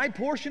in my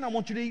portion. I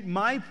want you to eat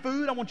my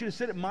food. I want you to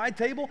sit at my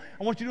table.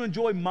 I want you to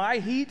enjoy my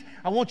heat.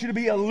 I want you to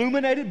be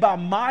illuminated by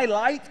my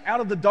light out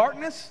of the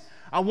darkness.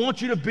 I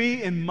want you to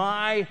be in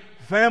my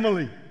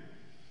family.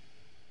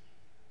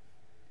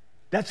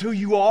 That's who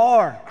you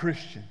are,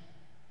 Christian.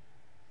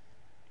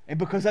 And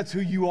because that's who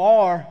you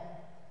are,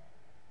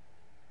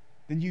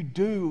 then you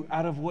do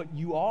out of what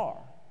you are.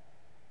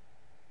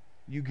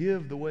 You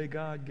give the way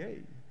God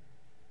gave.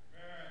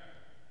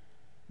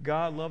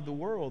 God loved the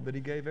world that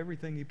He gave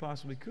everything He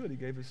possibly could. He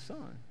gave His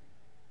Son.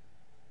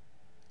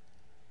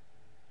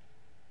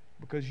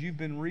 Because you've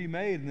been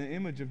remade in the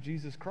image of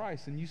Jesus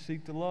Christ, and you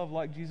seek to love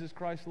like Jesus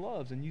Christ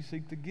loves, and you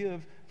seek to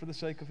give for the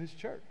sake of His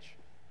church.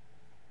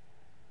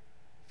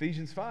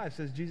 Ephesians 5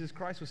 says Jesus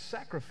Christ was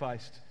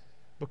sacrificed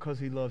because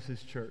He loves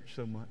His church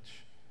so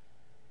much.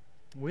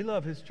 We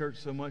love His church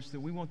so much that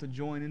we want to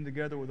join in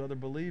together with other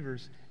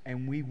believers,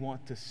 and we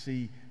want to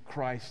see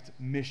Christ's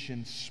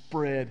mission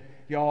spread.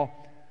 Y'all,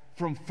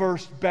 from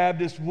First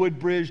Baptist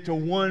Woodbridge to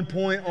one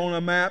point on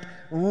a map,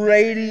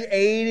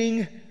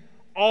 radiating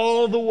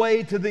all the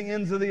way to the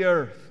ends of the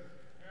earth.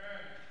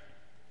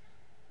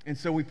 And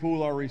so we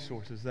pool our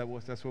resources.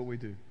 That's what we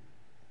do.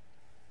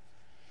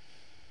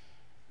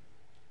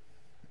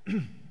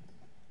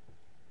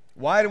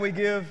 Why do we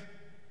give?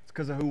 It's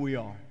because of who we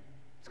are.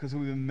 It's because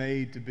we've been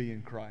made to be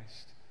in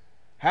Christ.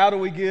 How do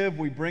we give?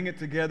 We bring it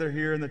together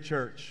here in the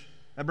church.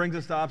 That brings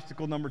us to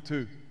obstacle number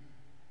 2.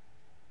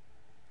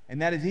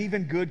 And that is,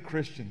 even good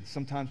Christians,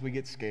 sometimes we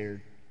get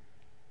scared.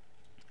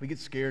 We get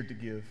scared to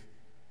give.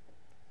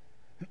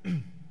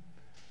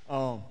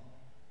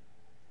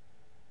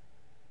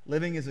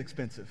 Living is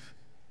expensive.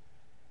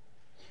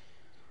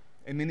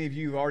 And many of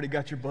you have already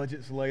got your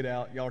budgets laid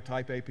out. Y'all are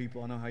type A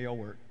people. I know how y'all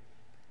work.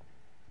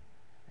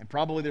 And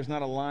probably there's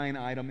not a line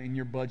item in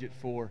your budget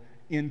for,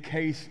 in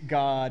case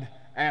God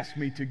asks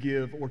me to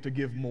give or to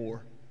give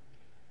more.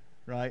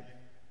 Right?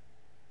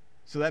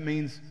 So that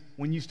means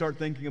when you start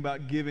thinking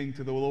about giving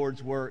to the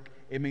Lord's work,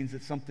 it means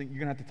that something you're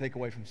going to have to take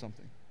away from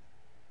something.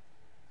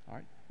 All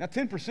right? Now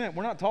 10%,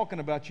 we're not talking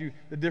about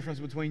the difference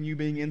between you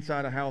being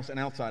inside a house and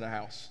outside a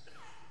house.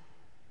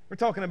 We're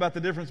talking about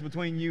the difference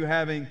between you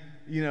having,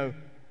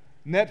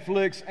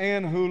 Netflix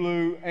and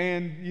Hulu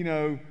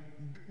and,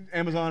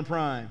 Amazon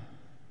Prime.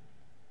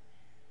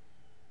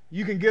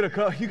 You can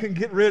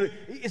get rid of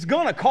it's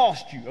going to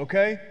cost you,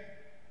 okay?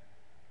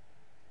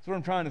 That's what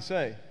I'm trying to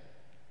say.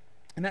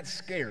 And that's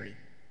scary.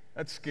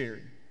 That's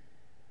scary.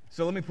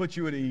 So let me put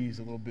you at ease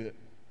a little bit.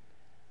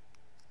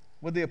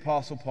 What did the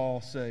Apostle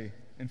Paul say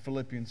in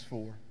Philippians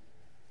 4? He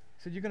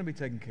said, you're going to be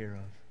taken care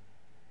of.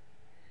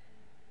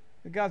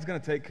 That God's going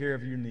to take care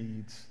of your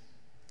needs.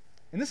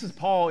 And this is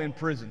Paul in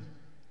prison.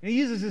 And he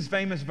uses his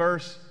famous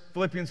verse,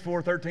 Philippians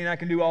 4:13, I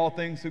can do all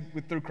things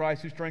through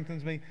Christ who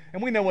strengthens me.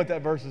 And we know what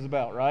that verse is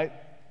about, right?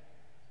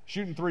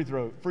 Shooting free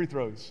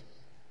throws.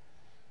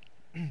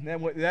 That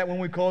when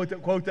we quote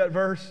that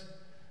verse,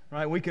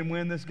 right, we can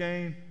win this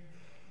game.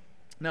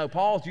 No,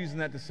 Paul's using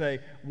that to say,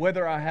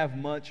 whether I have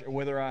much or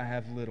whether I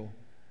have little,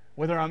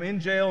 whether I'm in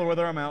jail or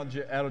whether I'm out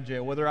of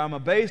jail, whether I'm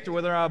abased or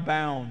whether I'm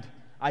bound,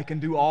 I can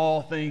do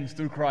all things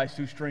through Christ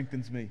who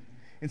strengthens me.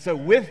 And so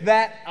with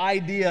that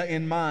idea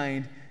in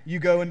mind, you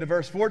go into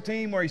verse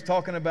 14 where he's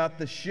talking about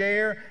the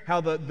share,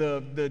 how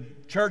the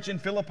church in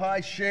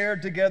Philippi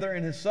shared together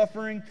in his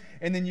suffering.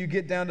 And then you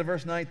get down to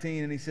verse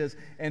 19 and he says,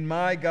 and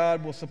my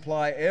God will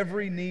supply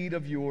every need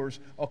of yours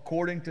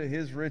according to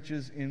His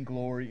riches in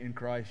glory in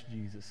Christ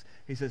Jesus.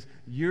 He says,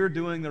 you're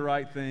doing the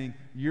right thing.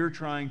 You're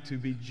trying to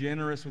be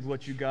generous with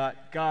what you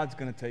got. God's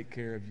going to take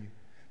care of you.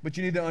 But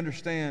you need to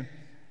understand,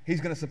 He's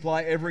going to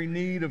supply every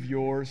need of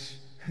yours.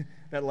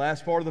 That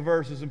last part of the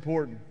verse is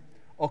important.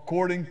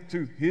 According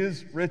to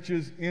His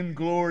riches in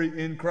glory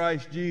in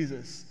Christ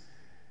Jesus.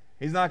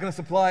 He's not going to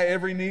supply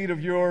every need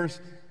of yours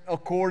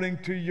according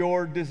to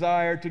your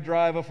desire to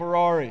drive a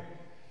Ferrari.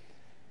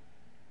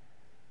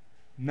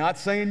 Not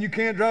saying you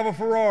can't drive a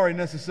Ferrari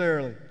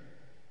necessarily.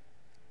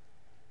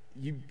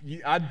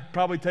 I'd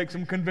probably take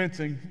some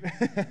convincing.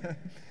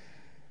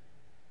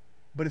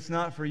 But it's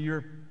not for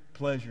your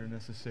pleasure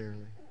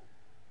necessarily.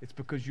 It's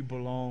because you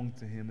belong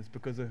to Him. It's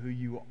because of who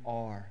you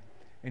are.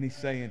 And He's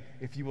saying,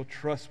 if you will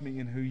trust me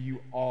in who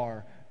you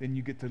are, then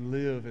you get to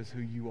live as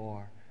who you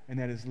are. And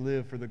that is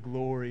live for the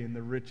glory and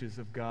the riches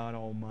of God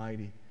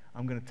Almighty.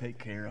 I'm going to take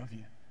care of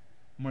you.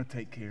 I'm going to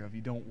take care of you.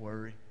 Don't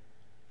worry.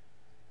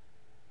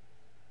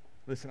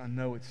 Listen, I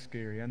know it's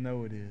scary. I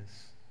know it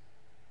is.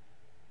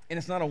 And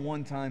it's not a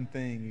one-time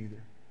thing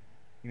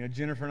either.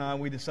 Jennifer and I,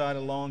 we decided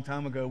a long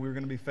time ago we were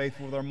going to be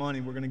faithful with our money.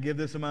 We're going to give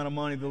this amount of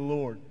money to the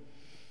Lord.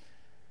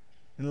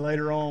 And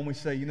later on we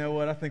say, you know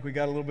what, I think we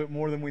got a little bit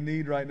more than we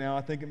need right now.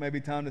 I think it may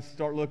be time to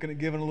start looking at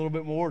giving a little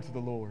bit more to the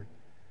Lord.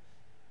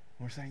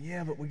 We're saying,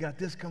 yeah, but we got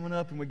this coming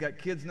up, and we got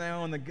kids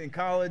now in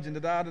college,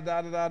 and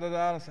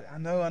da-da-da-da-da-da-da. I say, I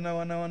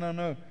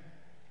know.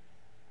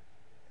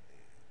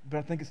 But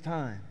I think it's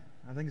time.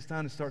 I think it's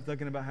time to start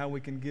thinking about how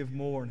we can give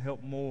more and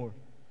help more.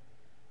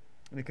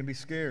 And it can be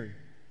scary.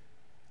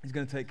 He's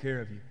going to take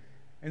care of you.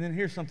 And then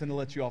here's something to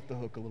let you off the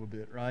hook a little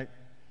bit, right?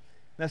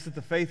 That's that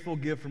the faithful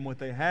give from what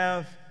they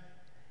have,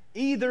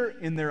 either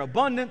in their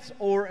abundance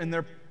or in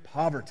their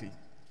poverty.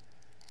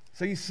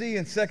 So you see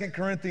in 2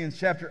 Corinthians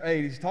chapter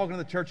 8, he's talking to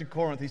the church in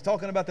Corinth. He's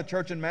talking about the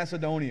church in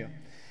Macedonia.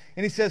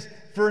 And he says,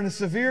 for in a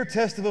severe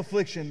test of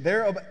affliction,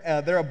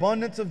 their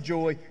abundance of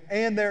joy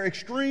and their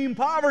extreme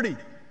poverty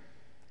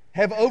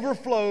have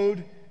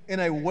overflowed in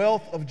a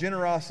wealth of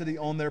generosity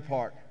on their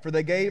part. For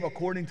they gave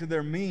according to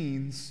their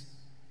means,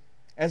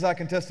 as I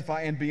can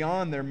testify, and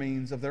beyond their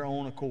means of their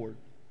own accord.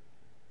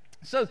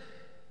 So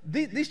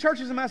these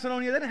churches in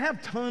Macedonia, they didn't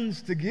have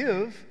tons to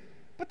give,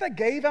 but they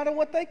gave out of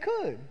what they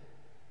could.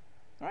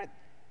 All right?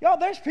 Y'all,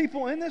 there's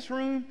people in this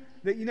room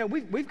that,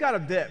 we've got a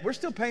debt. We're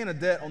still paying a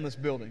debt on this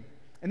building.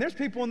 And there's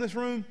people in this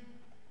room,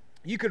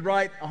 you could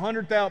write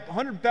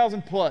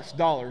 $100,000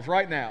 plus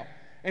right now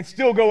and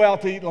still go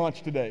out to eat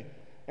lunch today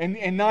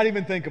and not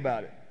even think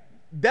about it.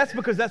 That's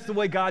because that's the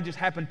way God just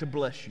happened to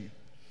bless you.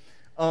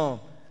 For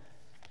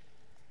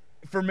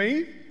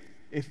me,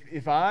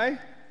 if I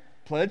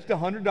pledged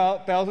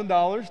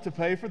 $100,000 to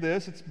pay for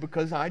this, it's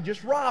because I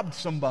just robbed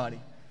somebody.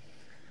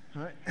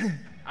 All right?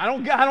 I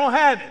don't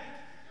have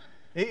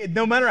it.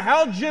 No matter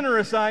how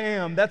generous I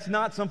am, that's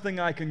not something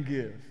I can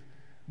give.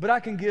 But I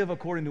can give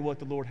according to what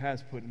the Lord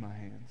has put in my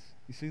hands.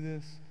 You see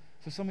this?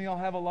 So some of y'all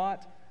have a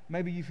lot.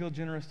 Maybe you feel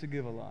generous to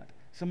give a lot.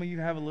 Some of you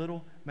have a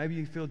little. Maybe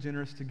you feel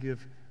generous to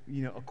give,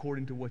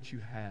 according to what you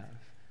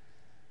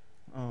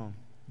have.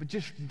 But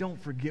just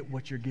don't forget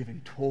what you're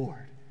giving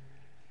toward.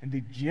 And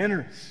be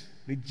generous.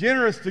 Be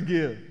generous to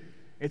give.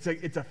 It's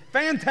a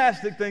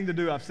fantastic thing to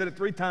do. I've said it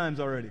 3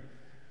 times already.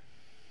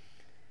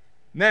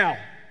 Now,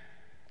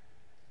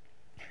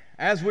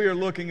 as we are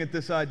looking at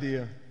this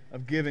idea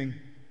of giving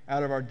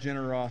out of our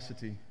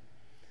generosity,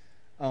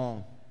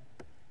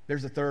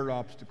 there's a third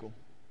obstacle.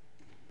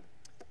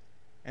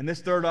 And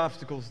this third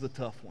obstacle is the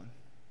tough one.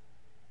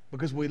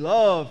 Because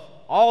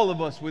all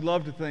of us, we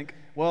love to think,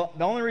 well,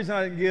 the only reason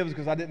I didn't give is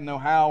because I didn't know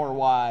how or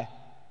why.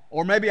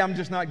 Or maybe I'm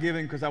just not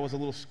giving because I was a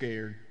little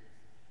scared.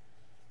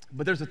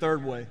 But there's a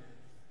third way,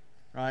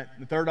 right?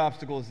 The third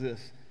obstacle is this,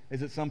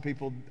 is that some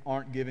people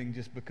aren't giving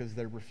just because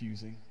they're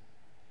refusing,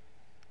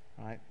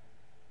 right?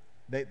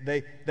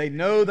 They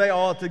know they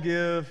ought to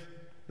give.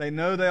 They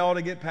know they ought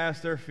to get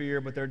past their fear,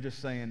 but they're just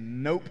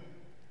saying, nope,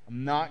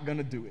 I'm not going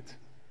to do it.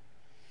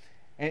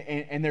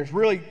 And there's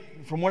really,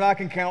 from what I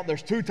can count,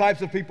 there's 2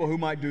 types of people who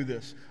might do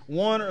this.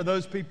 One are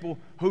those people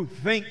who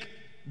think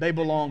they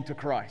belong to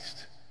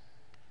Christ.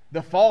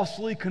 The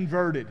falsely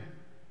converted,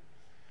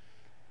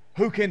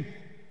 who can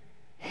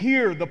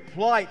hear the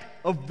plight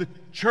of the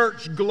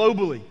church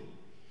globally,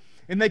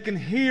 and they can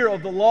hear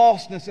of the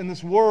lostness in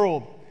this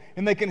world,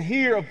 and they can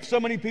hear of so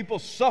many people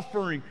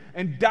suffering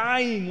and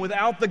dying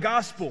without the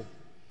gospel.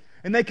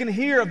 And they can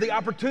hear of the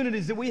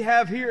opportunities that we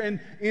have here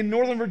in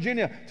Northern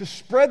Virginia to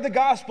spread the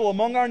gospel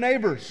among our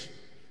neighbors.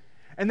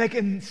 And they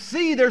can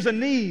see there's a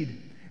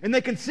need. And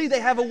they can see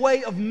they have a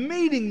way of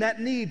meeting that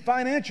need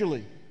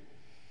financially.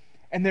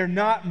 And they're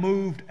not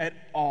moved at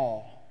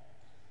all.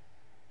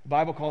 The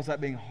Bible calls that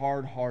being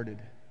hard-hearted.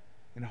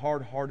 And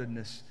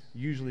hard-heartedness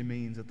usually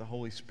means that the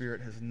Holy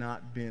Spirit has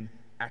not been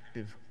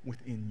active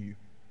within you,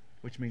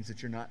 which means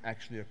that you're not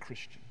actually a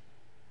Christian.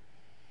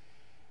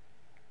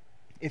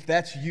 If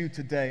that's you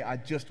today,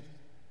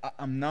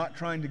 I'm not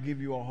trying to give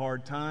you a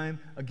hard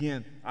time.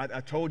 Again, I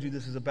told you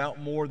this is about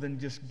more than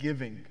just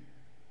giving.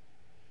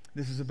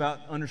 This is about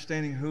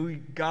understanding who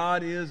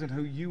God is and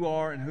who you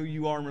are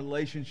in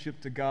relationship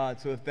to God.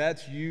 So if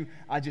that's you,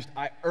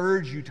 I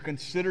urge you to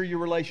consider your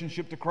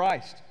relationship to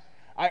Christ.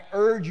 I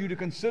urge you to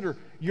consider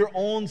your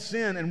own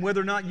sin and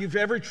whether or not you've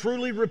ever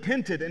truly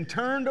repented and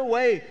turned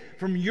away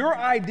from your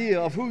idea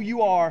of who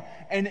you are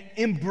and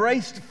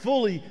embraced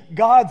fully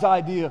God's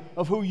idea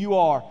of who you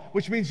are,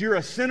 which means you're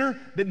a sinner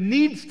that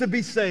needs to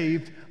be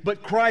saved,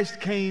 but Christ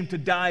came to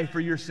die for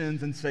your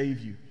sins and save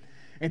you.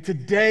 And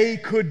today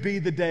could be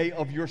the day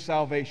of your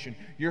salvation.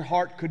 Your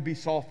heart could be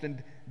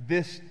softened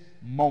this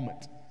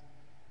moment.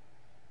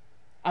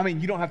 I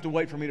mean, you don't have to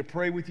wait for me to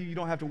pray with you. You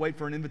don't have to wait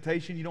for an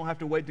invitation. You don't have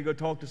to wait to go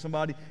talk to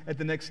somebody at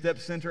the Next Step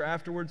Center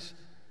afterwards.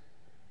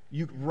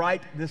 You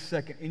right this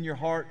second, in your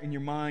heart, in your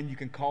mind, you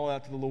can call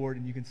out to the Lord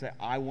and you can say,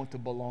 I want to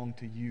belong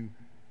to you.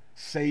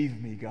 Save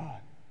me,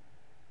 God.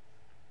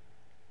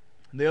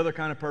 And the other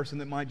kind of person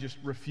that might just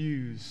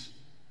refuse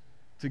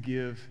to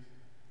give,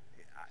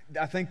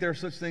 I think there are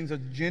such things as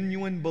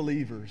genuine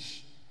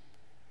believers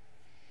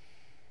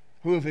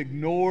who have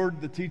ignored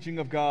the teaching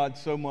of God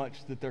so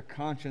much that their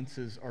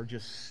consciences are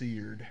just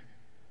seared.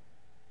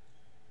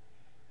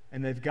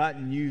 And they've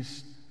gotten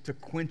used to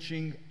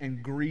quenching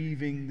and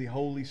grieving the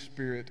Holy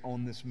Spirit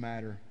on this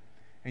matter.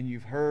 and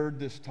you've heard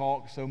this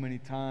talk so many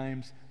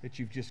times that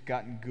you've just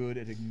gotten good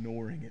at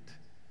ignoring it.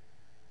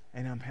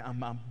 And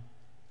I'm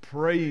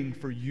praying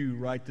for you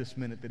right this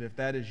minute that if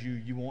that is you,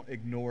 you won't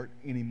ignore it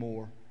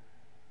anymore.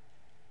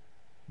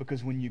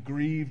 Because when you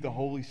grieve the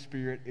Holy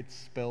Spirit, it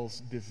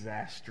spells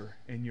disaster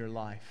in your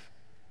life.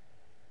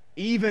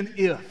 Even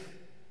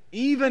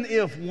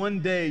if one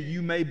day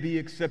you may be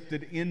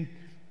accepted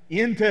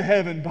into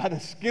heaven by the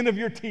skin of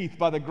your teeth,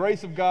 by the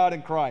grace of God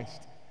in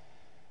Christ,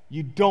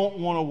 you don't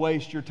want to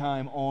waste your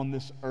time on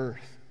this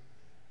earth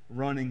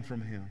running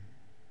from Him.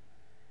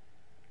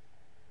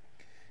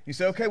 You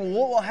say, okay, well,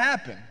 what will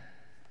happen?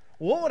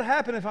 What would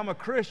happen if I'm a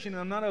Christian and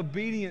I'm not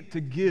obedient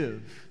to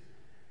give?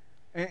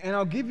 And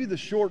I'll give you the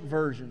short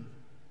version.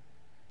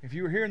 If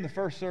you were here in the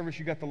first service,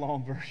 you got the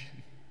long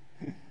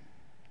version.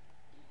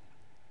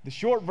 The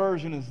short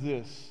version is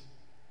this.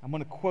 I'm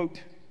going to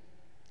quote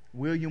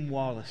William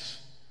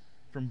Wallace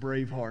from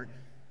Braveheart.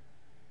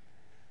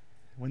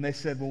 When they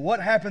said, well,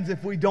 what happens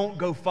if we don't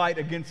go fight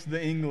against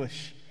the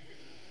English?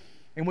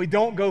 And we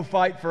don't go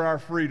fight for our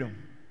freedom?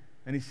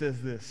 And he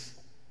says this,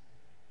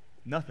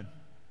 nothing.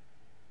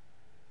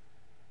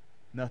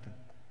 Nothing.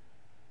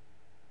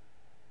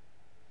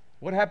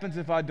 What happens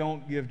if I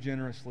don't give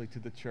generously to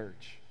the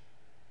church?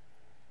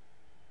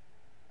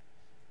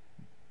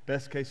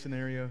 Best case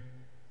scenario,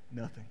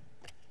 nothing.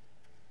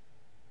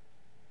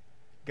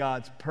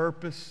 God's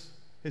purpose,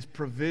 His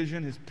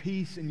provision, His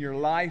peace in your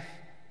life,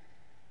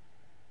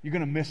 you're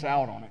going to miss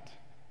out on it.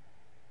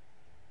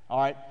 All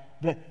right?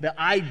 The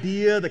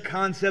idea, the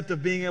concept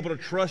of being able to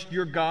trust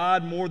your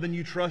God more than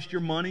you trust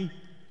your money,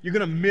 you're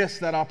going to miss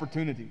that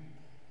opportunity.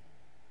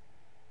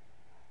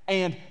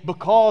 And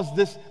because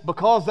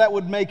that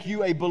would make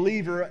you a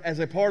believer as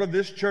a part of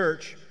this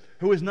church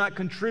who is not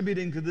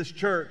contributing to this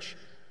church,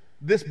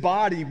 this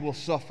body will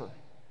suffer.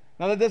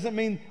 Now that doesn't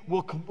mean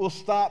we'll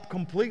stop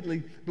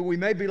completely, but we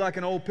may be like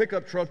an old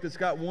pickup truck that's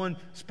got one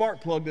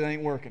spark plug that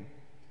ain't working.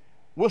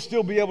 We'll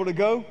still be able to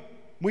go.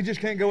 We just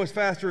can't go as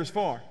fast or as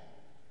far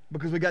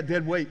because we got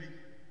dead weight.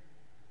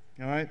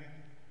 All right?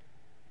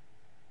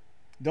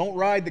 Don't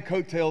ride the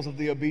coattails of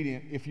the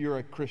obedient if you're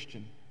a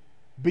Christian.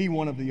 Be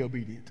one of the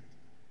obedient.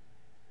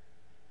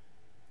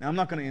 Now, I'm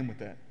not going to end with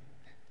that.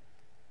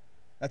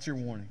 That's your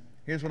warning.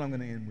 Here's what I'm going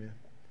to end with.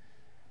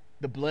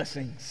 The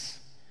blessings.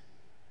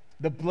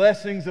 The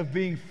blessings of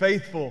being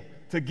faithful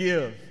to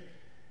give.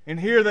 And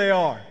here they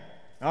are.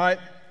 All right?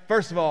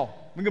 First of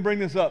all, we're going to bring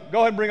this up.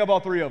 Go ahead and bring up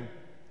all three of them.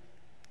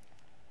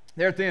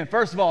 There at the end.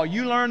 First of all,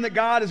 you learn that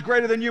God is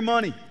greater than your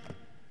money.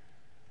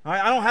 All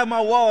right? I don't have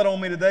my wallet on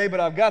me today, but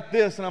I've got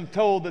this, and I'm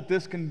told that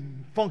this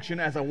can function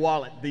as a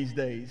wallet these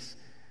days.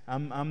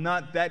 I'm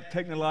not that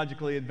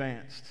technologically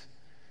advanced.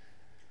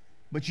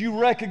 But you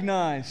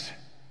recognize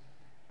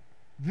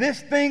this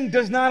thing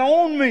does not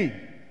own me.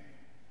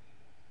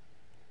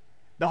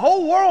 The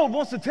whole world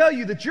wants to tell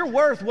you that you're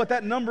worth what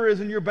that number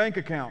is in your bank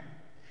account.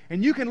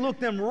 And you can look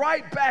them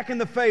right back in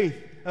the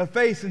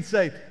face and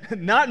say,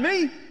 not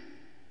me.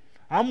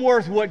 I'm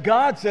worth what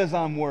God says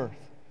I'm worth.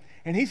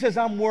 And He says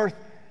I'm worth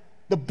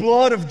the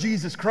blood of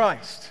Jesus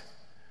Christ,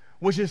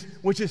 which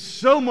is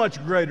so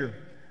much greater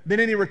than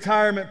any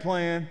retirement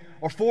plan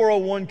or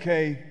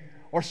 401k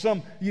or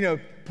some,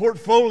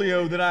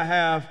 portfolio that I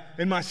have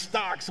in my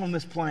stocks on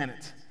this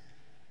planet.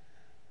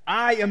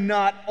 I am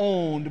not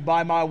owned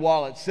by my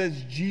wallet,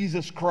 says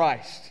Jesus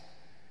Christ.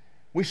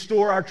 We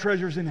store our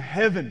treasures in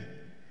heaven,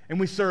 and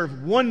we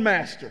serve one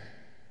master.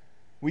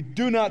 We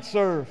do not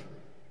serve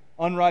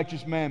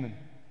unrighteous mammon.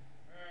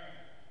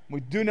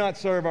 We do not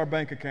serve our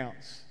bank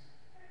accounts.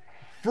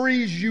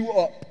 Frees you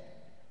up.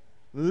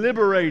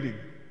 Liberating.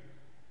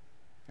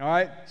 All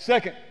right?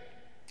 Second,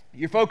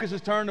 your focus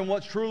is turned on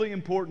what's truly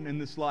important in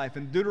this life.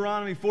 In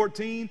Deuteronomy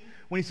 14,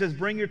 when He says,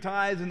 bring your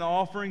tithes and the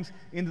offerings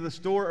into the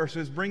store, or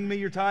says, bring me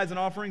your tithes and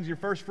offerings, your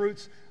first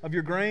fruits of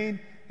your grain,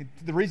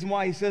 the reason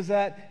why He says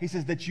that, He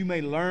says that you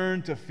may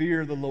learn to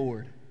fear the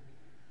Lord.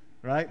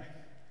 Right?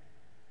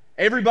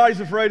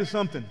 Everybody's afraid of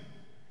something.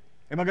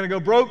 Am I going to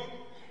go broke?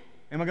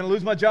 Am I going to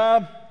lose my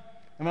job?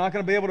 Am I not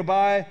going to be able to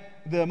buy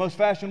the most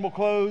fashionable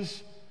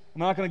clothes?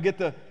 Am I not going to get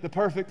the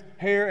perfect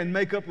hair and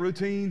makeup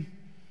routine?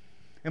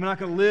 Am I not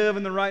going to live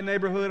in the right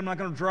neighborhood? Am I not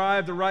going to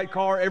drive the right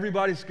car?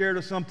 Everybody's scared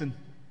of something.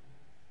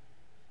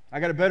 I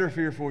got a better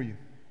fear for you.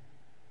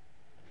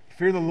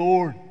 Fear the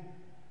Lord.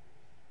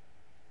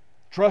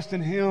 Trust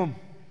in Him,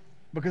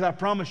 because I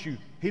promise you,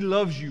 He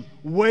loves you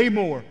way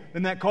more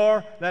than that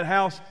car, that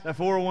house, that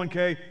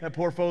 401k, that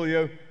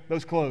portfolio,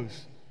 those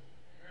clothes.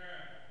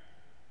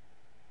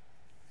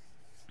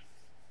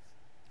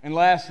 And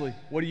lastly,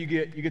 what do you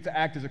get? You get to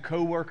act as a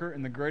co-worker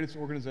in the greatest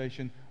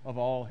organization of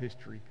all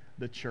history,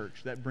 the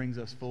church. That brings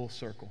us full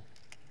circle.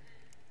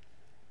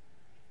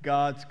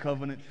 God's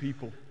covenant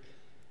people.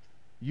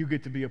 You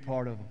get to be a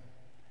part of them.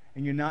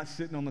 And you're not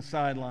sitting on the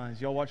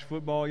sidelines. Y'all watch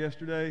football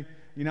yesterday?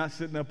 You're not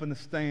sitting up in the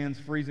stands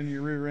freezing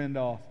your rear end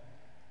off.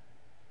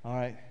 All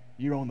right?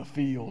 You're on the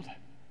field.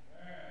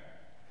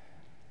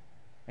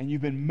 And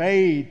you've been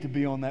made to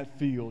be on that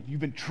field.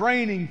 You've been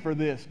training for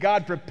this.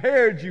 God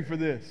prepared you for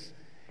this.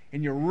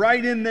 And you're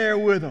right in there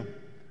with them,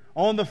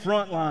 on the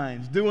front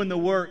lines, doing the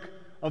work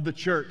of the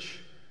church,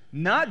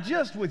 not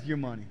just with your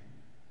money,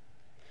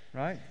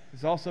 right?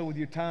 It's also with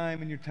your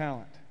time and your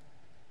talent.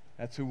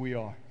 That's who we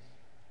are.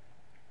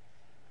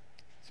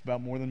 It's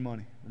about more than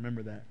money.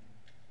 Remember that.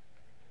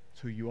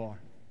 It's who you are.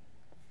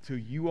 It's who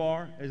you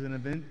are as an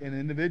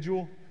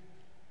individual.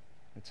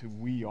 That's who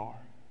we are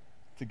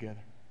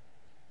together.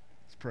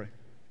 Let's pray.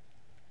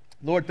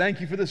 Lord, thank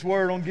you for this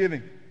word on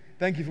giving.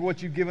 Thank you for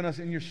what you've given us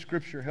in your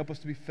Scripture. Help us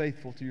to be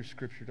faithful to your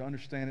Scripture, to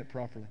understand it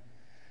properly.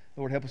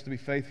 Lord, help us to be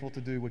faithful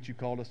to do what you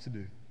called us to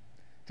do,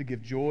 to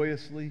give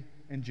joyously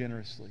and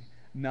generously,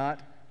 not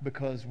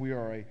because we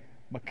are a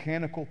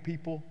mechanical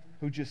people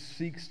who just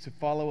seeks to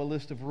follow a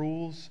list of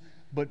rules,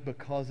 but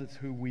because it's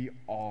who we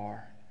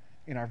are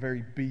in our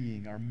very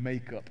being, our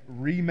makeup,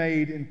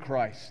 remade in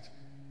Christ,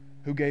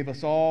 who gave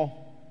us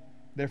all.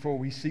 Therefore,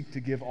 we seek to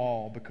give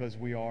all because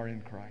we are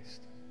in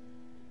Christ.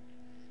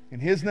 In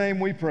His name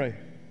we pray.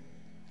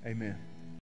 Amen.